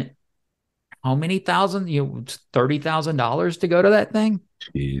 you spent how many thousand? $30,000 to go to that thing.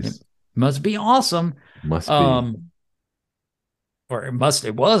 Jeez, it must be awesome. Must be, or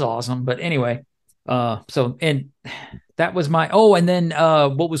it was awesome. But anyway, so and that was my. Oh, and then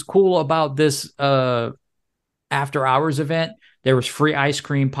what was cool about this after hours event? There was free ice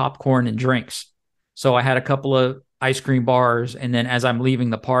cream, popcorn, and drinks. So I had a couple of ice cream bars, and then as I'm leaving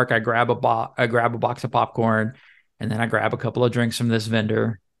the park, I grab a box of popcorn, and then I grab a couple of drinks from this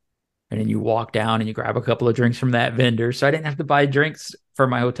vendor, and then you walk down and you grab a couple of drinks from that vendor. So I didn't have to buy drinks for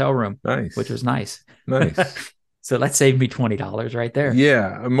my hotel room, which was nice. Nice. So that saved me $20 right there.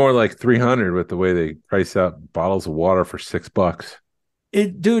 Yeah, more like $300 with the way they price out bottles of water for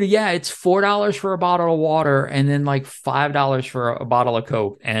 $6. Dude, yeah, it's $4 for a bottle of water, and then like $5 for a bottle of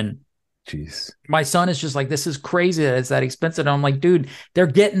Coke, and. Jeez. My son is just like, this is crazy that it's that expensive. And I'm like, dude, they're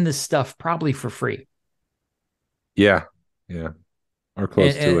getting this stuff probably for free. Yeah. Yeah. Or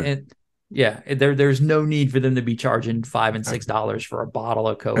close to it. There's no need for them to be charging $5 and $6 for a bottle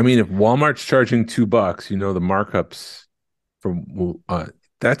of Coke. I mean, if Walmart's charging $2, the markups from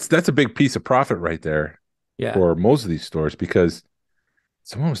that's a big piece of profit right there. Yeah. For most of these stores, because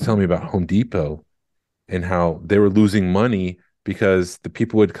someone was telling me about Home Depot and how they were losing money because the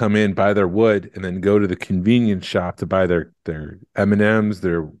people would come in, buy their wood, and then go to the convenience shop to buy their M&Ms,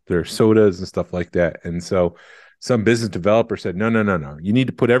 their sodas and stuff like that. And so some business developer said, no. You need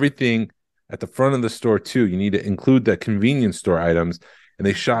to put everything at the front of the store too. You need to include the convenience store items. And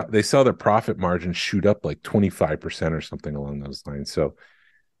they saw their profit margin shoot up like 25% or something along those lines. So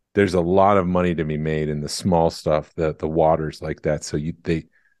there's a lot of money to be made in the small stuff, the waters like that. So they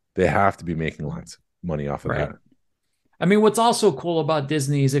have to be making lots of money off of that. I mean, what's also cool about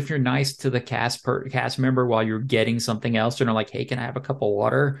Disney is if you're nice to the cast member while you're getting something else, and they're like, hey, can I have a cup of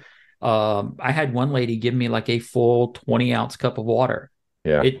water? I had one lady give me like a full 20-ounce cup of water.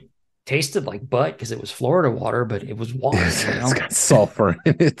 Yeah. It tasted like butt because it was Florida water, but it was water. It's got sulfur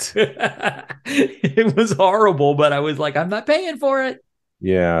in it. It was horrible, but I was like, I'm not paying for it.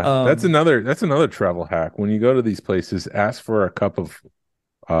 Yeah. That's another travel hack. When you go to these places, ask for a cup of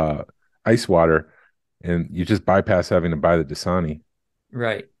ice water. And you just bypass having to buy the Dasani.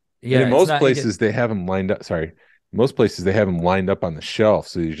 Right. Yeah. And in most places, they have them lined up. Sorry. Most places, they have them lined up on the shelf.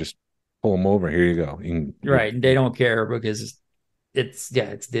 So you just pull them over. Here you go. Right. And they don't care because it's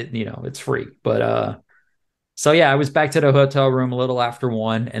free. But so yeah, I was back to the hotel room a little after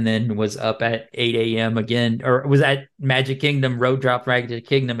 1 and then was up at 8 a.m. again, or was at Magic Kingdom, road drop Magic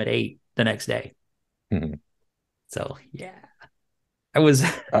Kingdom at 8 the next day. Mm-hmm. So yeah. I was,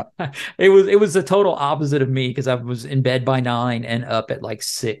 it was the total opposite of me because I was in bed by 9 and up at like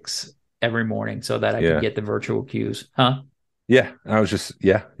 6 every morning so that I could get the virtual queues. Huh? Yeah. I was just,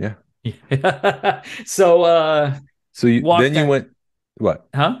 yeah. So you went, what?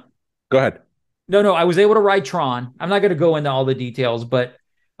 Huh? Go ahead. No, I was able to ride Tron. I'm not going to go into all the details, but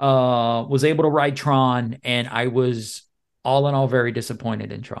was able to ride Tron, and I was all in all very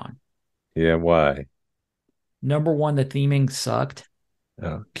disappointed in Tron. Yeah, why? Number one, the theming sucked.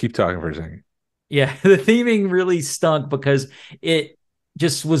 Oh, keep talking for a second. Yeah, the theming really stunk because it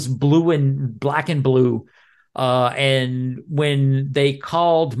just was blue and black and blue. And when they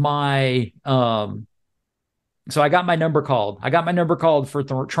called my so I got my number called. I got my number called for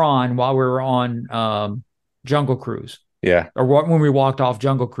Tron while we were on Jungle Cruise. Yeah. Or when we walked off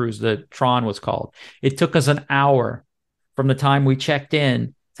Jungle Cruise, the Tron was called. It took us an hour from the time we checked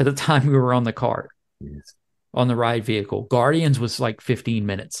in to the time we were on the cart. Yes. On the ride vehicle. Guardians was like 15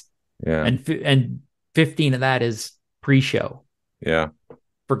 minutes. Yeah. And 15 of that is pre-show. Yeah.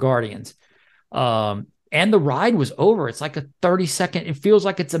 For Guardians. And the ride was over. It's like a 30-second, it feels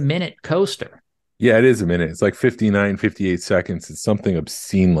like it's a minute coaster. Yeah, it is a minute. It's like 59, 58 seconds. It's something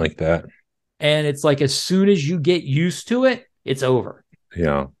obscene like that. And it's like as soon as you get used to it, it's over.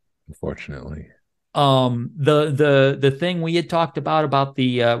 Yeah, unfortunately. The thing we had talked about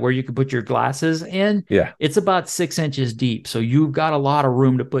the where you could put your glasses in, yeah, it's about 6 inches deep, so you've got a lot of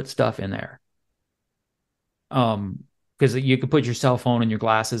room to put stuff in there. Because you could put your cell phone and your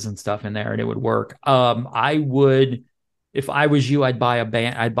glasses and stuff in there, and it would work. I would, if I was you, I'd buy a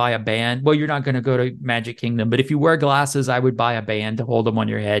band. I'd buy a band. Well, you're not going to go to Magic Kingdom, but if you wear glasses, I would buy a band to hold them on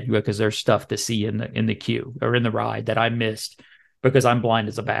your head because there's stuff to see in the queue or in the ride that I missed because I'm blind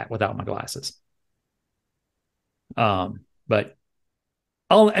as a bat without my glasses. But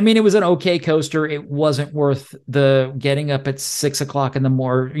I mean, it was an okay coaster. It wasn't worth the getting up at 6 o'clock in the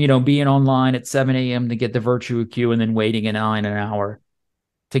morning, being online at 7 a.m. to get the virtual queue and then waiting in line an hour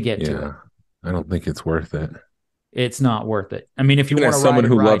to get to it. I don't think it's worth it. It's not worth it. I mean, if you want to ride someone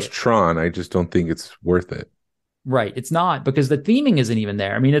who loves Tron, I just don't think it's worth it. Right. It's not because the theming isn't even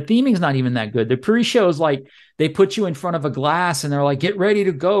there. I mean, the theming's not even that good. The pre-show is like they put you in front of a glass and they're like, get ready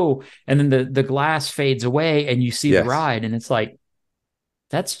to go. And then the glass fades away and you see the ride. And it's like,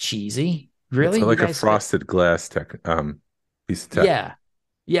 that's cheesy. Really? It's like a frosted glass piece of tech. Yeah.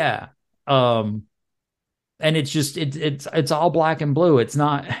 Yeah. And it's just it's all black and blue. It's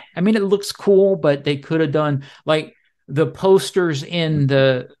not, I mean, it looks cool, but they could have done like the posters in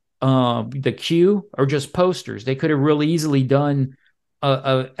the queue are just posters. They could have really easily done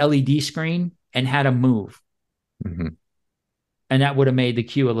a LED screen and had them move. Mm-hmm. And that would have made the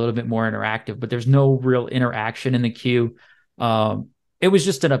queue a little bit more interactive, but there's no real interaction in the queue. It was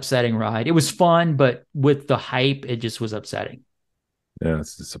just an upsetting ride. It was fun, but with the hype, it just was upsetting. Yeah,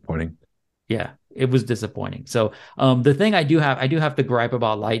 it's disappointing. Yeah, it was disappointing. So the thing I do have to gripe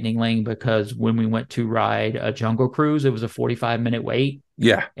about Lightning Lane because when we went to ride a Jungle Cruise, it was a 45-minute wait.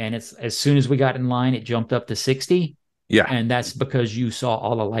 Yeah. And it's as soon as we got in line, it jumped up to 60. Yeah. And that's because you saw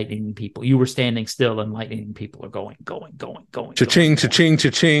all the lightning people. You were standing still and lightning people are going. Cha-ching, cha-ching,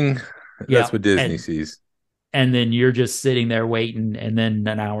 cha-ching. That's what Disney sees. And then you're just sitting there waiting, and then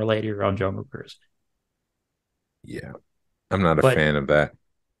an hour later you're on Jungle Cruise. Yeah. I'm not a fan of that.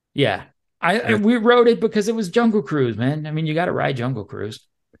 Yeah. We rode it because it was Jungle Cruise, man. I mean, you got to ride Jungle Cruise.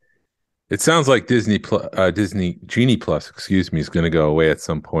 It sounds like Disney Genie Plus, is going to go away at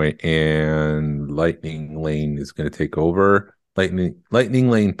some point, and Lightning Lane is going to take over. Lightning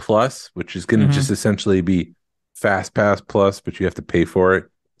Lane Plus, which is going to just essentially be Fast Pass Plus, but you have to pay for it.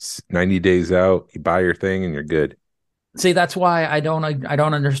 90 days out, you buy your thing, and you're good. See, that's why I don't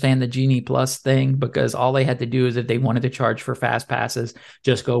understand the Genie Plus thing, because all they had to do is if they wanted to charge for fast passes,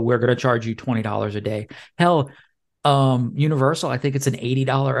 just go, we're going to charge you $20 a day. Hell, Universal, I think it's an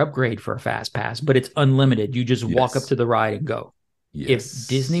 $80 upgrade for a fast pass, but it's unlimited. You just walk up to the ride and go. Yes. If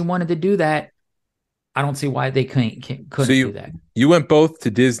Disney wanted to do that, I don't see why they couldn't do that. You went both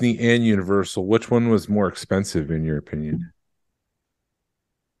to Disney and Universal. Which one was more expensive in your opinion?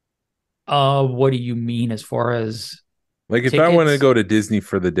 What do you mean as far as like if tickets? I want to go to Disney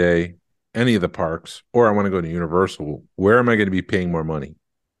for the day, any of the parks, or I want to go to Universal, where am I going to be paying more money?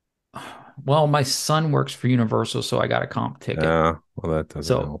 Well, my son works for Universal, so I got a comp ticket. Well, that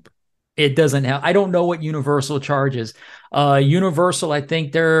doesn't help. It doesn't help. I don't know what Universal charges. Universal, I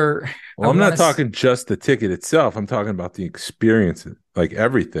think they're... Well, I'm not talking just the ticket itself. I'm talking about the experience, like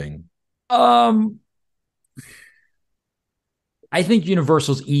everything. I think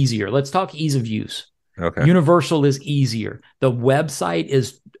Universal's easier. Let's talk ease of use. Okay. Universal is easier. The website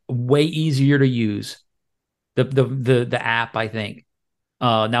is way easier to use. The app, I think.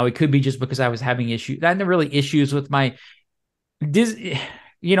 Now it could be just because I was having issues. I had really issues with my Disney,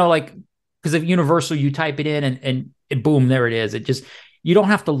 like because of Universal, you type it in and boom, there it is. It just, you don't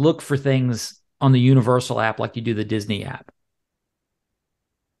have to look for things on the Universal app like you do the Disney app.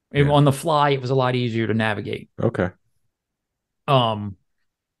 On the fly, it was a lot easier to navigate. Okay.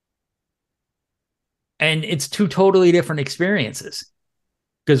 And it's two totally different experiences.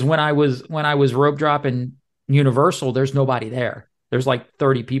 Because when I was rope dropping Universal, there's nobody there. There's like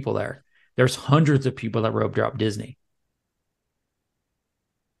 30 people there. There's hundreds of people that rope drop Disney.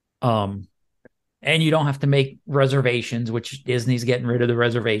 Um, and you don't have to make reservations, which Disney's getting rid of the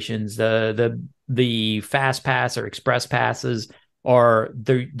reservations. The fast pass or express passes are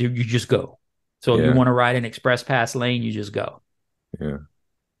there. You just go. So if you Yeah. want to ride an express pass lane, you just go. Yeah.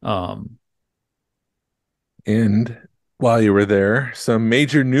 Um, And while you were there, some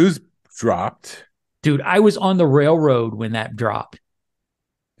major news dropped. dude, I was on the railroad when that dropped.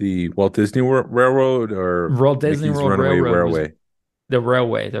 The Walt Disney Railroad or Walt Disney Mickey's World Runaway Railroad was Railway? the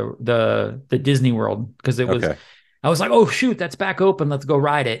railway, the Disney World, because it was. Okay. I was like, oh shoot, that's back open. Let's go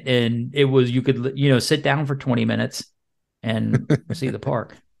ride it. And it was, you could sit down for 20 minutes and see the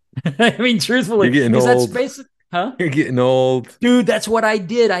park. I mean, truthfully, You're getting because that's old. basic, huh? You're getting old. Dude, that's what I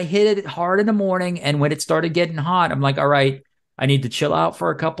did. I hit it hard in the morning, and when it started getting hot, I'm like, all right, I need to chill out for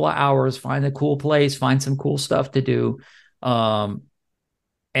a couple of hours, find a cool place, find some cool stuff to do, um,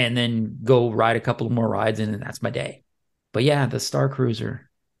 and then go ride a couple of more rides, and then that's my day. But yeah, the Star Cruiser.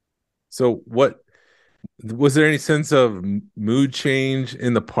 So what was there any sense of mood change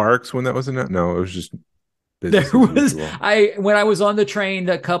in the parks when that was announced? No, it was just There business as was usual. when I was on the train,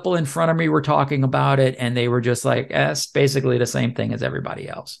 the couple in front of me were talking about it, and they were just like, it's basically the same thing as everybody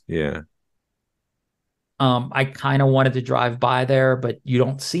else. Yeah. I kind of wanted to drive by there, but you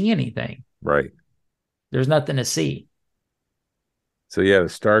don't see anything. Right. There's nothing to see. So yeah, the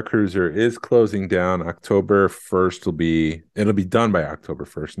Star Cruiser is closing down. October 1st it'll be done by October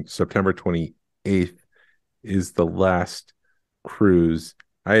 1st. September 28th is the last cruise.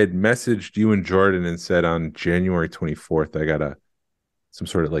 I had messaged you and Jordan and said on January 24th I got some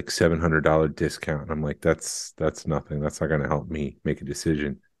sort of like $700 discount. I'm like, that's nothing. That's not going to help me make a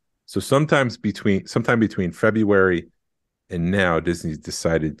decision. So sometime between February and now, Disney's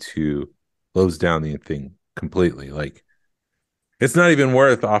decided to close down the thing completely. Like, it's not even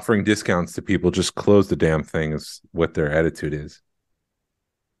worth offering discounts to people. Just close the damn thing is what their attitude is.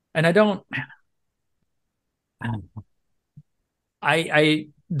 And I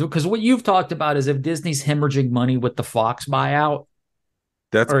because what you've talked about is if Disney's hemorrhaging money with the Fox buyout,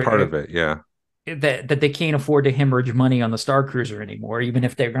 That's or part of it. Yeah. that they can't afford to hemorrhage money on the Star Cruiser anymore, even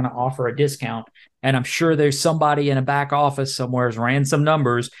if they're going to offer a discount. And I'm sure there's somebody in a back office somewhere has ran some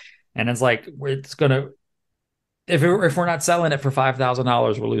numbers, and it's like, it's gonna, if we're not selling it for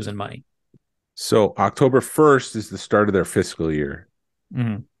 $5,000, we're losing money. So October 1st is the start of their fiscal year.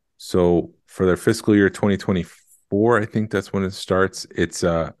 Mm-hmm. So for their fiscal year 2024, I think that's when it starts. It's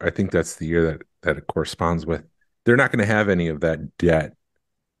I think that's the year that it corresponds with. They're not going to have any of that debt,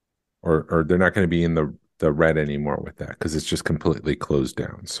 or they're not going to be in the red anymore with that because it's just completely closed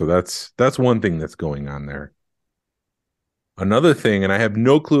down. So that's one thing that's going on there. Another thing, and I have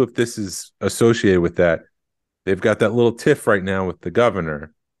no clue if this is associated with that, they've got that little tiff right now with the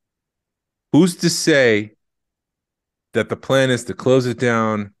governor. Who's to say that the plan is to close it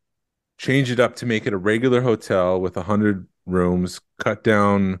down, change it up to make it a regular hotel with 100 rooms, cut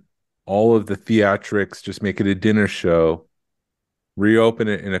down all of the theatrics, just make it a dinner show, reopen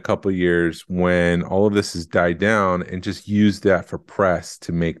it in a couple of years when all of this has died down, and just use that for press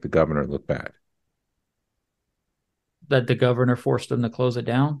to make the governor look bad? That the governor forced them to close it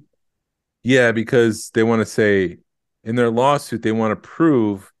down? Yeah, because they want to say in their lawsuit, they want to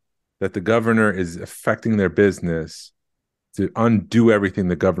prove that the governor is affecting their business to undo everything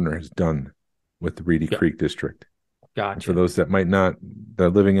the governor has done with the Reedy Creek district. Gotcha. And for those that might not, they're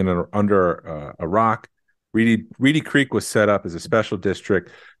living under a rock. Reedy Creek was set up as a special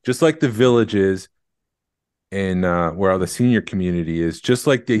district, just like the villages and where the senior community is, just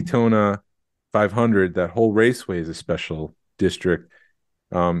like Daytona 500. That whole raceway is a special district.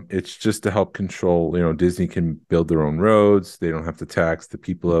 It's just to help control. Disney can build their own roads. They don't have to tax the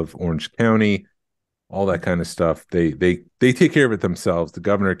people of Orange County. All that kind of stuff. They take care of it themselves. The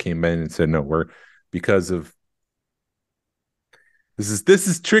governor came in and said, no, because of this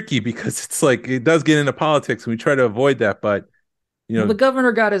is tricky because it's like it does get into politics and we try to avoid that, but well, the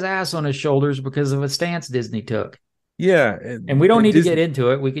governor got his ass on his shoulders because of a stance Disney took. Yeah, and we don't need to get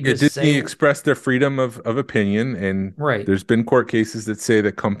into it. We can just Disney say expressed their freedom of opinion, and right. There's been court cases that say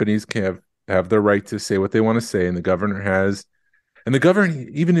that companies can have their right to say what they want to say, and the governor has. And the governor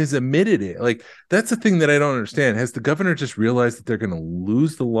even has admitted it. Like, that's the thing that I don't understand. Has the governor just realized that they're going to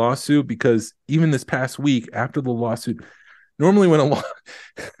lose the lawsuit? Because even this past week, after the lawsuit, normally when a law,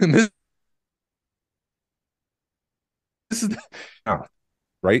 this is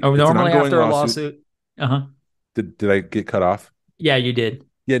right. Oh, it's normally after a lawsuit. Did I get cut off? Yeah, you did.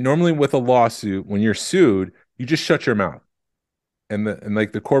 Yeah, normally with a lawsuit, when you're sued, you just shut your mouth. And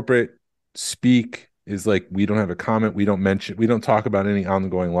like the corporate speak is like, we don't have a comment, we don't talk about any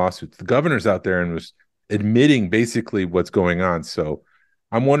ongoing lawsuits. The governor's out there and was admitting basically what's going on. So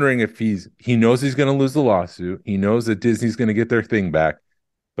I'm wondering if he knows he's going to lose the lawsuit. He knows that Disney's going to get their thing back,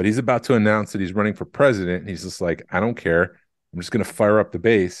 but he's about to announce that he's running for president. And he's just like, I don't care. I'm just going to fire up the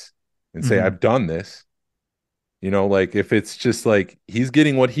base and say, I've done this. Like if it's just like he's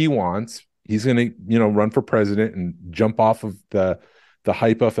getting what he wants, he's going to, run for president and jump off of the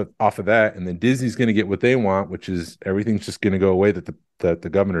hype off of that. And then Disney's going to get what they want, which is everything's just going to go away that the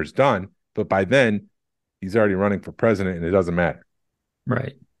governor's done. But by then he's already running for president and it doesn't matter.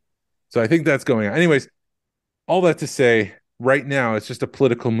 Right. So I think that's going on. Anyways, all that to say, right now, it's just a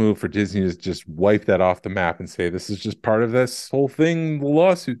political move for Disney to just wipe that off the map and say, this is just part of this whole thing, the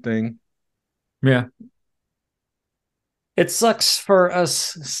lawsuit thing. Yeah. It sucks for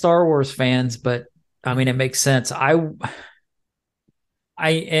us Star Wars fans, but I mean, it makes sense. Sorry,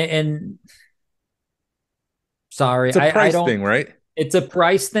 it's a price I don't, thing, right? It's a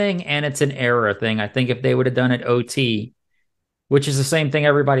price thing and it's an era thing. I think if they would have done it OT, which is the same thing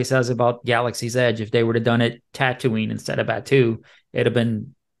everybody says about Galaxy's Edge, if they would have done it Tatooine instead of Batuu, it'd have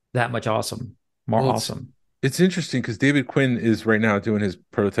been that much more awesome. It's interesting because David Quinn is right now doing his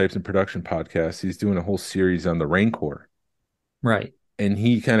prototypes and production podcast. He's doing a whole series on the Rancor. Right. And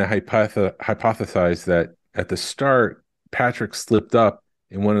he kind of hypothesized that at the start, Patrick slipped up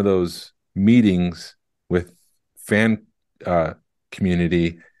in one of those meetings with fan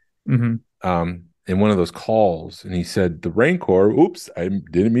community in one of those calls. And he said, the Rancor, oops, I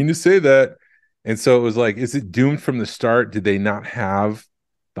didn't mean to say that. And so it was like, is it doomed from the start? Did they not have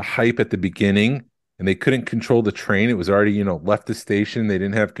the hype at the beginning and they couldn't control the train? It was already, left the station. They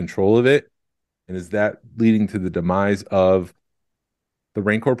didn't have control of it. And is that leading to the demise of the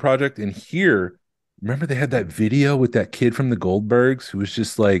Rancor project? And here, remember they had that video with that kid from the Goldbergs who was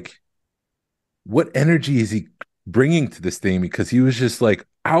just like, what energy is he bringing to this thing? Because he was just like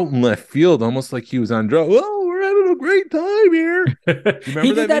out in left field, almost like he was on drugs. Oh, we're having a great time here.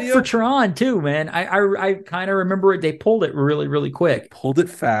 He did that for Tron too, man. I kind of remember it. They pulled it really, really quick. Pulled it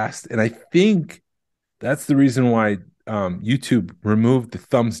fast. And I think that's the reason why YouTube removed the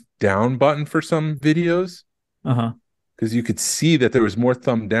thumbs down button for some videos. Because you could see that there was more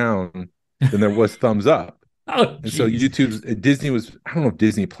thumb down than there was thumbs up. And so Disney was, I don't know if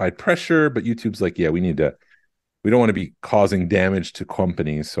Disney applied pressure, but YouTube's like, yeah, we don't want to be causing damage to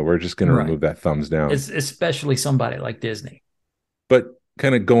companies. So we're just going to remove that thumbs down. Especially somebody like Disney. But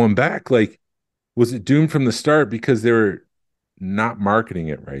kind of going back, like, was it doomed from the start because they were not marketing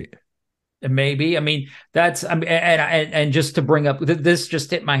it right? Maybe. I mean, and just to bring up, this just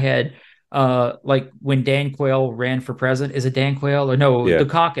hit my head. Like when Dan Quayle ran for president, is it Dan Quayle or no? Yeah.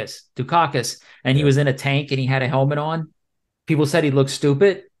 Dukakis, and he was in a tank and he had a helmet on. People said he looked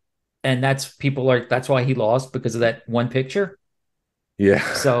stupid, and that's why he lost, because of that one picture. Yeah.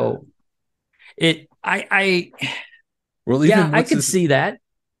 So I could see that.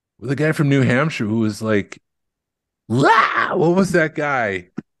 The guy from New Hampshire who was like, what was that guy?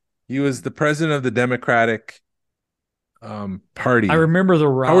 He was the president of the Democratic party. I remember the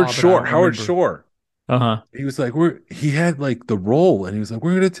Howard Shore. He was like, he had like the role, and he was like,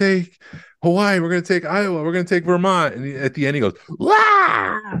 we're gonna take Hawaii, we're gonna take Iowa, we're gonna take Vermont, and at the end he goes,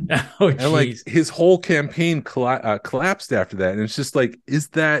 and like his whole campaign collapsed after that. And it's just like, is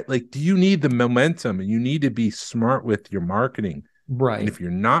that like, do you need the momentum and you need to be smart with your marketing, right? And if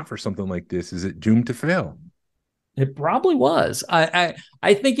you're not for something like this, is it doomed to fail? It probably was. I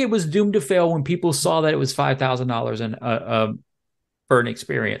think it was doomed to fail when people saw that it was $5,000 for an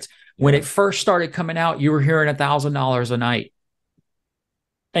experience. When it first started coming out, you were hearing $1,000 a night,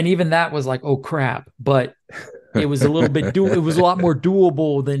 and even that was like, oh crap! But it was a little bit. It was a lot more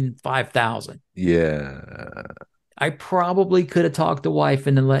doable than 5,000. Yeah, I probably could have talked the wife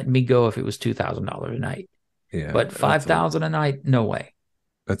into letting me go if it was $2,000 a night. Yeah, but 5,000 a night, no way.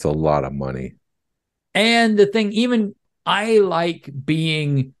 That's a lot of money. And the thing, even I like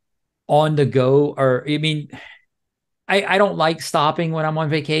being on the go, or I mean, I don't like stopping when I'm on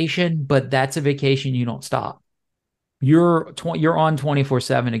vacation, but that's a vacation you don't stop. You're on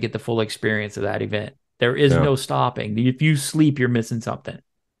 24/7 to get the full experience of that event. There is no stopping. If you sleep, you're missing something.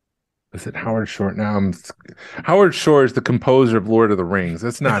 Is it Howard Shore? Now Howard Shore is the composer of Lord of the Rings.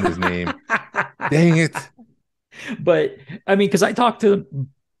 That's not his name. Dang it. But I mean, because I talked to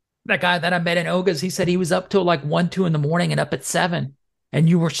that guy that I met in Oga's, he said he was up till like 1, 2 in the morning and up at 7, and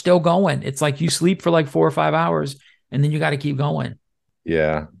you were still going. It's like you sleep for like 4 or 5 hours, and then you got to keep going.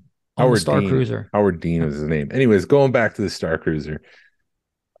 Yeah. Howard Starcruiser. Howard Dean was his name. Anyways, going back to the Starcruiser.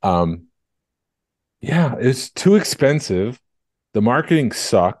 Um, yeah, it's too expensive. The marketing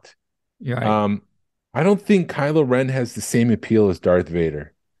sucked. You're right. Um, I don't think Kylo Ren has the same appeal as Darth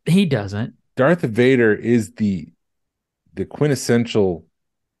Vader. He doesn't. Darth Vader is the quintessential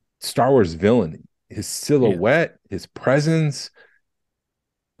Star Wars villain. His Yeah. silhouette, his presence,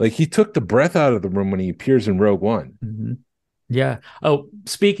 like he took the breath out of the room when he appears in Rogue One. Mhm. Yeah. Oh,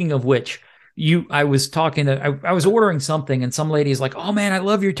 speaking of which, I was talking to, I was ordering something and some lady's like, "Oh man, I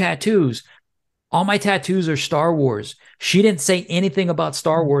love your tattoos. All my tattoos are Star Wars." She didn't say anything about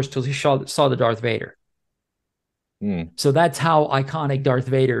Star Wars till she saw the Darth Vader. Hmm. So that's how iconic Darth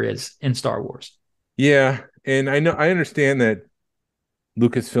Vader is in Star Wars. Yeah, and I understand that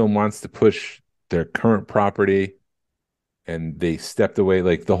Lucasfilm wants to push their current property, and they stepped away,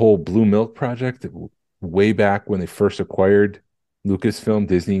 like the whole Blue Milk project way back when they first acquired Lucasfilm.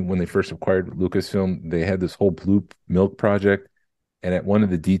 Disney, when they first acquired Lucasfilm, they had this whole Blue Milk project, and at one of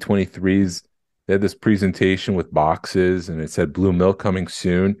the D23s, they had this presentation with boxes, and it said Blue Milk coming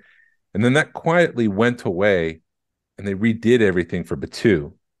soon, and then that quietly went away, and they redid everything for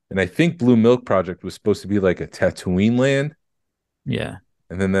Batuu. And I think Blue Milk Project was supposed to be like a Tatooine land. Yeah.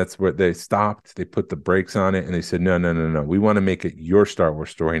 And then that's where they stopped. They put the brakes on it and they said, no, no, no, no. We want to make it your Star Wars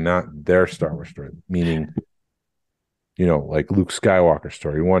story, not their Star Wars story. Meaning, like Luke Skywalker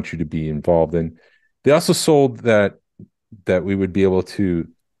story. We want you to be involved in. They also sold that we would be able to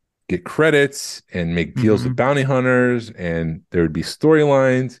get credits and make deals with Mhm. bounty hunters, and there would be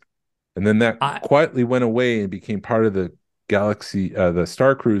storylines. And then that I quietly went away and became part of the the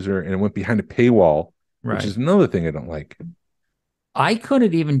Star Cruiser, and it went behind a paywall, which right. is another thing I don't like. I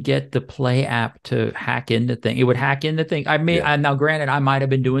couldn't even get the Play app to hack into things. It would hack into things. Yeah, Now granted, I might have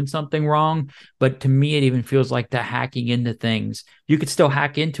been doing something wrong, but to me, it even feels like the hacking into things. You could still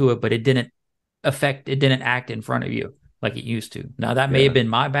hack into it, but it didn't act in front of you like it used to. Now that may have yeah. been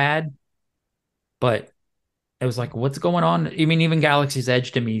my bad, but it was like, what's going on? I mean, even Galaxy's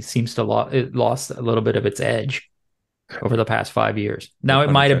Edge to me seems to it lost a little bit of its edge over the past 5 years. No Now it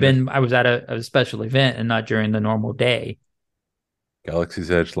pun might have intended. been I was at a special event and not during the normal day. Galaxy's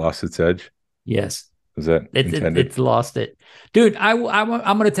Edge lost its edge. Yes. Was that intended? It's lost it, dude. I'm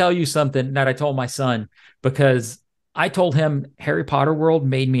going to tell you something that I told my son because I told him Harry Potter World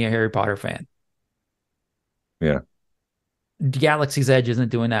made me a Harry Potter fan. Yeah. Galaxy's Edge isn't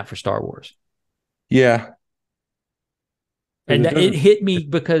doing that for Star Wars, Yeah. Because and it it doesn't. hit me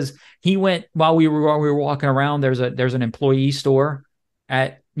because he went while we were walking around. There's an employee store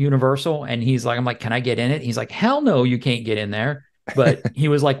at Universal, and he's like, I'm like, can I get in it? He's like, hell no, you can't get in there. But he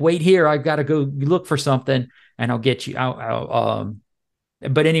was like, wait here, I've got to go look for something, and I'll get you.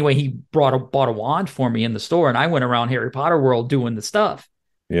 But anyway, he bought a wand for me in the store, and I went around Harry Potter World doing the stuff.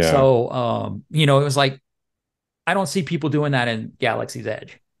 Yeah. So, it was like I don't see people doing that in Galaxy's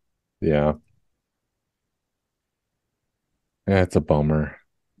Edge. Yeah. That's a bummer.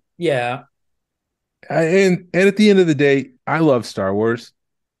 Yeah. And at the end of the day, I love Star Wars,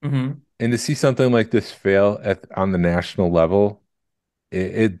 Hmm. and to see something like this fail on the national level,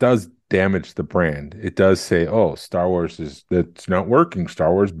 it does damage the brand. It does say, "Oh, Star Wars that's not working.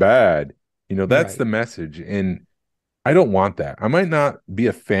 Star Wars bad." That's the Right. message, and I don't want that. I might not be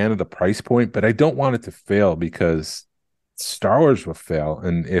a fan of the price point, but I don't want it to fail because Star Wars will fail.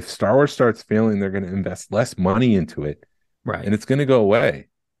 And if Star Wars starts failing, they're going to invest less money into it Right. and it's going to go away.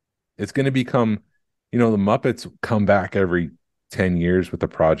 It's going to become, the Muppets come back every 10 years with a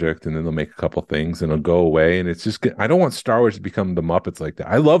project and then they'll make a couple things and it'll go away. And it's just, I don't want Star Wars to become the Muppets like that.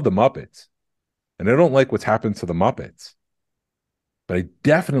 I love the Muppets and I don't like what's happened to the Muppets, but I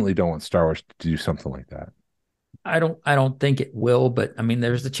definitely don't want Star Wars to do something like that. I don't think it will, but I mean,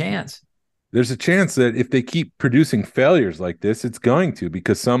 there's the chance. There's a chance that if they keep producing failures like this, it's going to,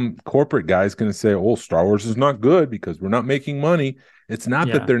 because some corporate guy is going to say, oh, Star Wars is not good because we're not making money. It's not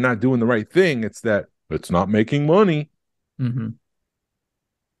that Yeah. they're not doing the right thing. It's that it's not making money. Hmm.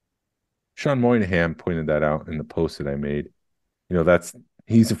 Sean Moynihan pointed that out in the post that I made.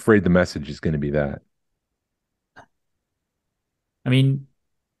 He's afraid the message is going to be that. I mean,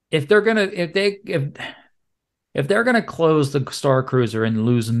 if they're gonna if they're gonna close the Star Cruiser and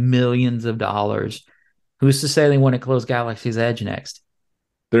lose millions of dollars, who's to say they want to close Galaxy's Edge next?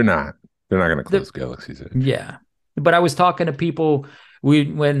 They're not. They're not going to The, close Galaxy's Edge. yeah, but I was talking to people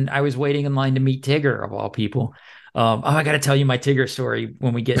when I was waiting in line to meet Tigger of all people. I got to tell you my Tigger story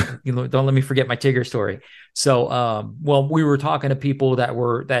when we get. Don't let me forget my Tigger story. So, well, we were talking to people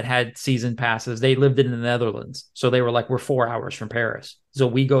that had season passes. They lived in the Netherlands, so they were like, we're 4 hours from Paris, so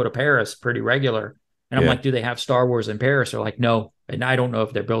we go to Paris pretty regular. And I'm Yeah. like, do they have Star Wars in Paris? They're like, no, and I don't know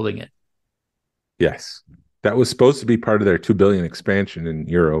if they're building it. Yes. that was supposed to be part of their 2 billion expansion in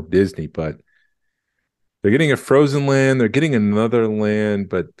Euro Disney, but they're getting a Frozen land. They're getting another land,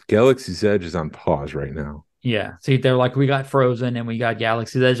 but Galaxy's Edge is on pause right now. Yeah. See, they're like, we got Frozen and we got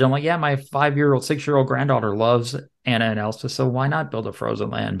Galaxy's Edge. I'm like, yeah, my 5-year-old, 6-year-old granddaughter loves Anna and Elsa, so why not build a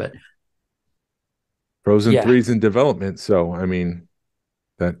Frozen land? But Frozen yeah, 3's in development, so I mean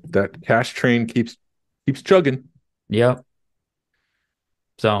that cash train keeps chugging. yep.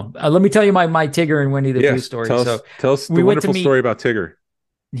 So let me tell you my Tigger and Winnie the Pooh Yes, story. tell us the We went to wonderful meet. story about Tigger.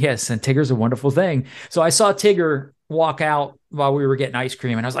 Yes, and Tigger's a wonderful thing. So I saw Tigger walk out while we were getting ice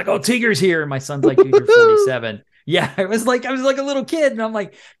cream, and I was like, "Oh, Tigger's here!" And my son's like, "Dude, you're 47." Yeah, I was like a little kid, and I'm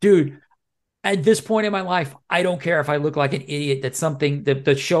like, "Dude, at this point in my life, I don't care if I look like an idiot. That's something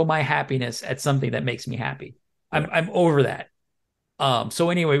that show my happiness at something that makes me happy. I'm over that." So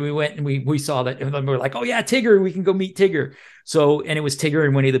anyway, we went and we saw that, and we were like, "Oh yeah, Tigger, we can go meet Tigger." So, and it was Tigger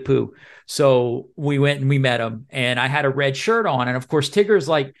and Winnie the Pooh. So we went and we met him, and I had a red shirt on, and of course Tigger's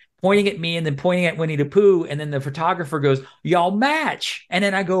like pointing at me and then pointing at Winnie the Pooh, and then the photographer goes, "Y'all match," and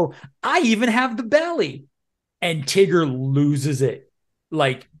then I go, "I even have the belly," and Tigger loses it,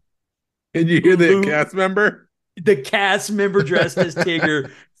 like. Can you hear the cast member? The cast member dressed as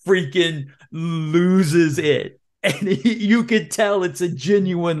Tigger freaking loses it. And you could tell it's a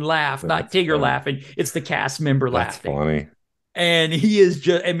genuine laugh, not Tigger laughing. It's the cast member laughing. That's funny. And he is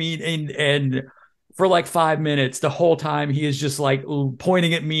just, I mean, and for like 5 minutes, the whole time he is just like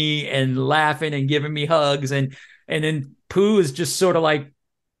pointing at me and laughing and giving me hugs. And then Pooh is just sort of like,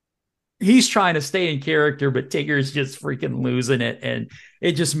 he's trying to stay in character, but Tigger's just freaking losing it. And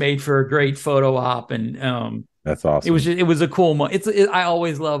it just made for a great photo op. And that's awesome. It was a cool moment. I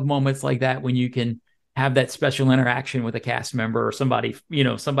always love moments like that when you can have that special interaction with a cast member or somebody,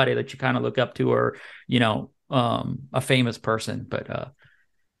 somebody that you kind of look up to, or, a famous person. But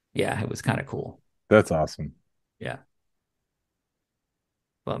yeah, it was kind of cool. That's awesome. Yeah.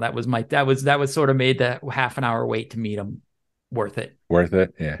 Well, that was sort of made that half an hour wait to meet him worth it. Worth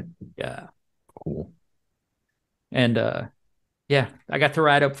it. Yeah. Yeah. Cool. And yeah, I got to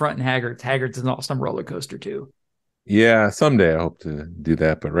ride up front in Hagrid's. Hagrid's is an awesome roller coaster too. Yeah, someday I hope to do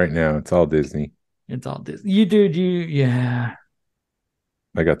that, but right now it's all Disney. It's all Disney. Yeah.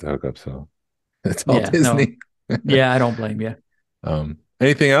 I got the hookup, so it's all Disney. No. Yeah, I don't blame you.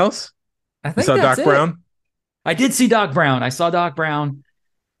 Anything else? I think you saw Doc Brown? I did see Doc Brown. I saw Doc Brown.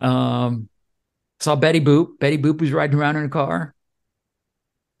 Saw Betty Boop. Betty Boop was riding around in a car.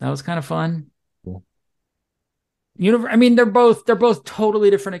 That was kind of fun. Cool. I mean, they're both totally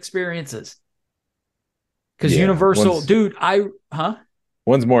different experiences. Because Universal,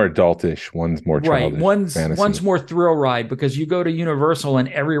 one's more adultish, one's more childish. Right. One's more thrill ride, because you go to Universal and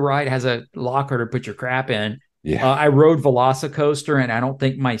every ride has a locker to put your crap in. Yeah. I rode Velocicoaster and I don't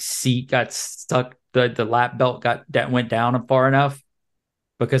think my seat got stuck. The lap belt went down far enough,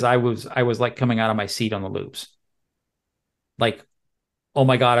 because I was like coming out of my seat on the loops. Like, oh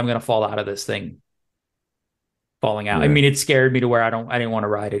my God, I'm going to fall out of this thing. Falling out. Yeah. I mean, it scared me to where I didn't want to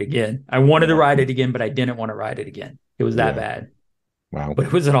ride it again. I wanted to ride it again, but I didn't want to ride it again. It was that bad. Wow. But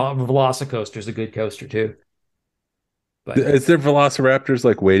it was Velocicoaster is a good coaster too. But is there Velociraptors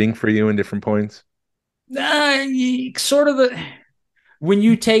like waiting for you in different points? Sort of when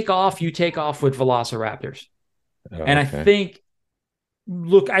you take off with Velociraptors. And I think,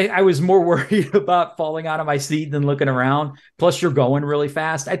 look, I was more worried about falling out of my seat than looking around. Plus, you're going really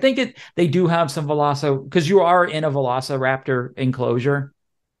fast. I think they do have some because you are in a Velociraptor enclosure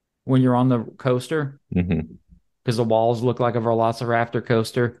when you're on the coaster. Mm-hmm. Because the walls look like a Velociraptor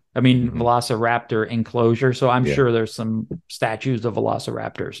coaster. I mean, Velociraptor enclosure. So I'm sure there's some statues of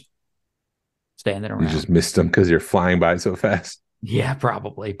Velociraptors standing around. You just missed them because you're flying by so fast. Yeah,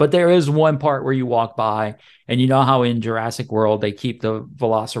 probably. But there is one part where you walk by, and you know how in Jurassic World they keep the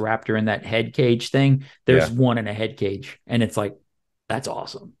Velociraptor in that head cage thing? There's one in a head cage, and it's like, that's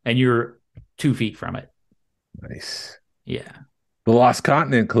awesome. And you're 2 feet from it. Nice. Yeah. The Lost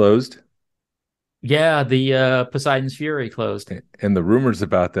Continent closed. Yeah, the Poseidon's Fury closed. And the rumors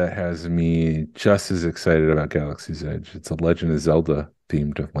about that has me just as excited about Galaxy's Edge. It's a Legend of Zelda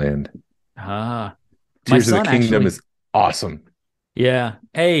themed land. Tears of the Kingdom is awesome. Yeah.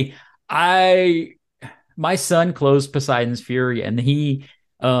 Hey, my son closed Poseidon's Fury, and he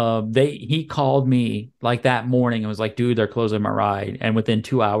called me like that morning and was like, dude, they're closing my ride. And within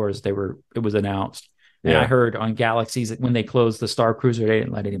 2 hours it was announced. And I heard on Galaxies that when they closed the Starcruiser, they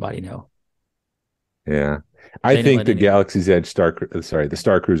didn't let anybody know. Yeah. I think the Galaxy's Edge the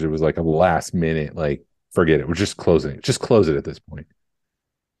Starcruiser was like a last minute, like, forget it. We're just closing it. Just close it at this point.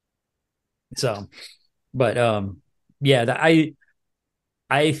 So, but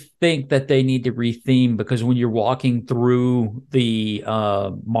I think that they need to retheme, because when you're walking through the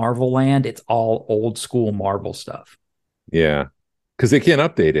Marvel land, it's all old school Marvel stuff. Yeah, because they can't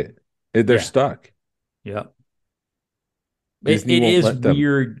update it. They're Yeah. stuck. Yeah. Disney It won't is let them.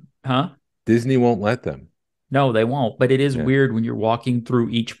 weird, huh? Disney won't let them. No, they won't. But it is Yeah. weird when you're walking through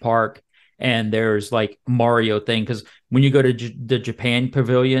each park and there's like Mario thing. Because when you go to the Japan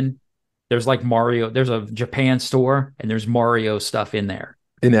pavilion, there's like Mario. There's a Japan store and there's Mario stuff in there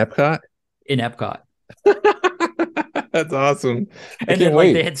In Epcot? in Epcot. That's awesome. I And can't then like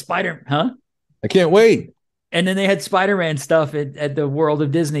they wait. had Spider, huh? I can't wait. And then they had Spider-Man stuff at the World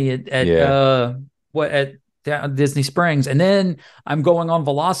of Disney Yeah. at Disney Springs. And then I'm going on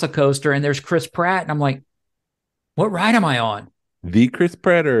Velocicoaster and there's Chris Pratt and I'm like, what ride am I on? The Chris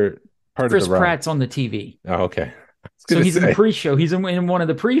Pratt or part of the Chris ride? Pratt's on the TV. Oh, okay. I was So gonna he's in the say. pre-show. He's in one of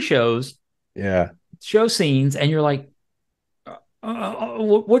the pre-shows Yeah. show scenes, and you're like,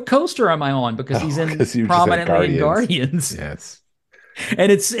 what coaster am I on? Because he's Oh, in because you just said prominently in Guardians. Guardians, Yes.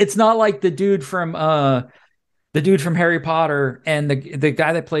 and it's not like the dude from Harry Potter and the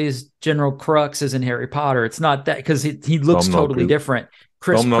guy that plays General Crux is in Harry Potter. It's not that, because he looks Domhnall totally different.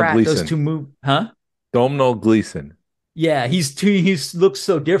 Chris Domhnall Pratt, those Gleeson. two move, huh? Domhnall Gleeson. Yeah, he looks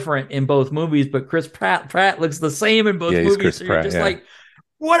so different in both movies, but Chris Pratt looks the same in both Yeah, he's movies. Chris So Pratt, you're just yeah. like,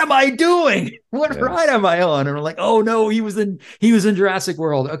 what am I doing? What Yes. ride am I on? And I'm like, oh no, he was in Jurassic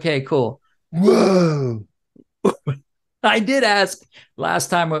World. Okay, cool. Whoa. I did ask last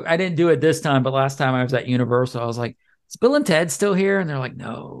time. I didn't do it this time, but last time I was at Universal, I was like, is Bill and Ted still here? And they're like,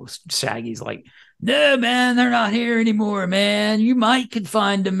 no. Shaggy's like, no, man, they're not here anymore, man. You might could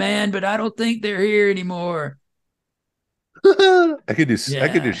find them, man, but I don't think they're here anymore. I could do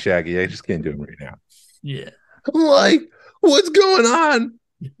Yeah. Shaggy. I just can't do him right now. Yeah. I'm like, what's going on?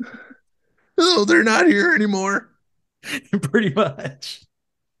 Oh, they're not here anymore. Pretty much.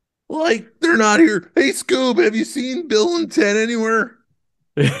 Like, they're not here. Hey, Scoob, have you seen Bill and Ted anywhere?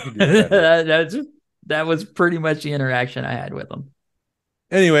 that was pretty much the interaction I had with them.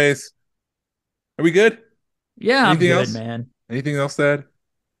 Anyways, are we good? Yeah, Anything I'm good, else? man. Anything else, Dad?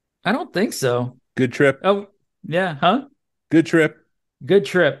 I don't think so. Good trip. Oh, yeah, huh? Good trip. Good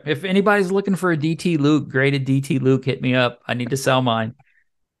trip. If anybody's looking for a DT Luke, graded DT Luke, hit me up. I need to sell mine.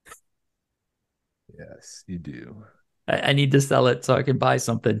 Yes, you do. I need to sell it so I can buy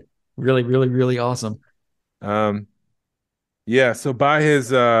something really, really, really awesome. Yeah, so buy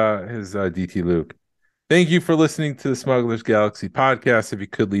his DT Luke. Thank you for listening to the Smugglers Galaxy podcast. If you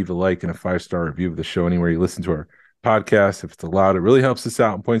could leave a like and a 5-star review of the show anywhere you listen to our podcast, if it's allowed, it really helps us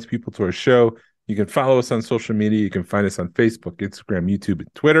out and points people to our show. You can follow us on social media. You can find us on Facebook, Instagram, YouTube,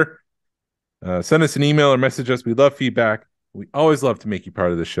 and Twitter. Send us an email or message us. We love feedback. We always love to make you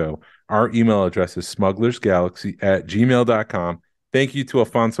part of the show. Our email address is smugglersgalaxy@gmail.com. Thank you to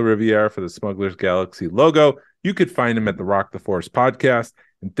Alfonso Riviera for the Smugglers Galaxy logo. You could find him at the Rock the Forest podcast.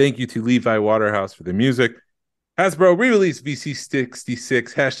 And thank you to Levi Waterhouse for the music. Hasbro re-release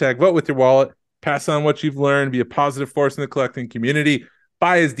VC66. # vote with your wallet. Pass on what you've learned. Be a positive force in the collecting community.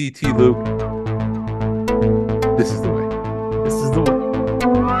 Buy his DT Luke. This is the way. This is the way.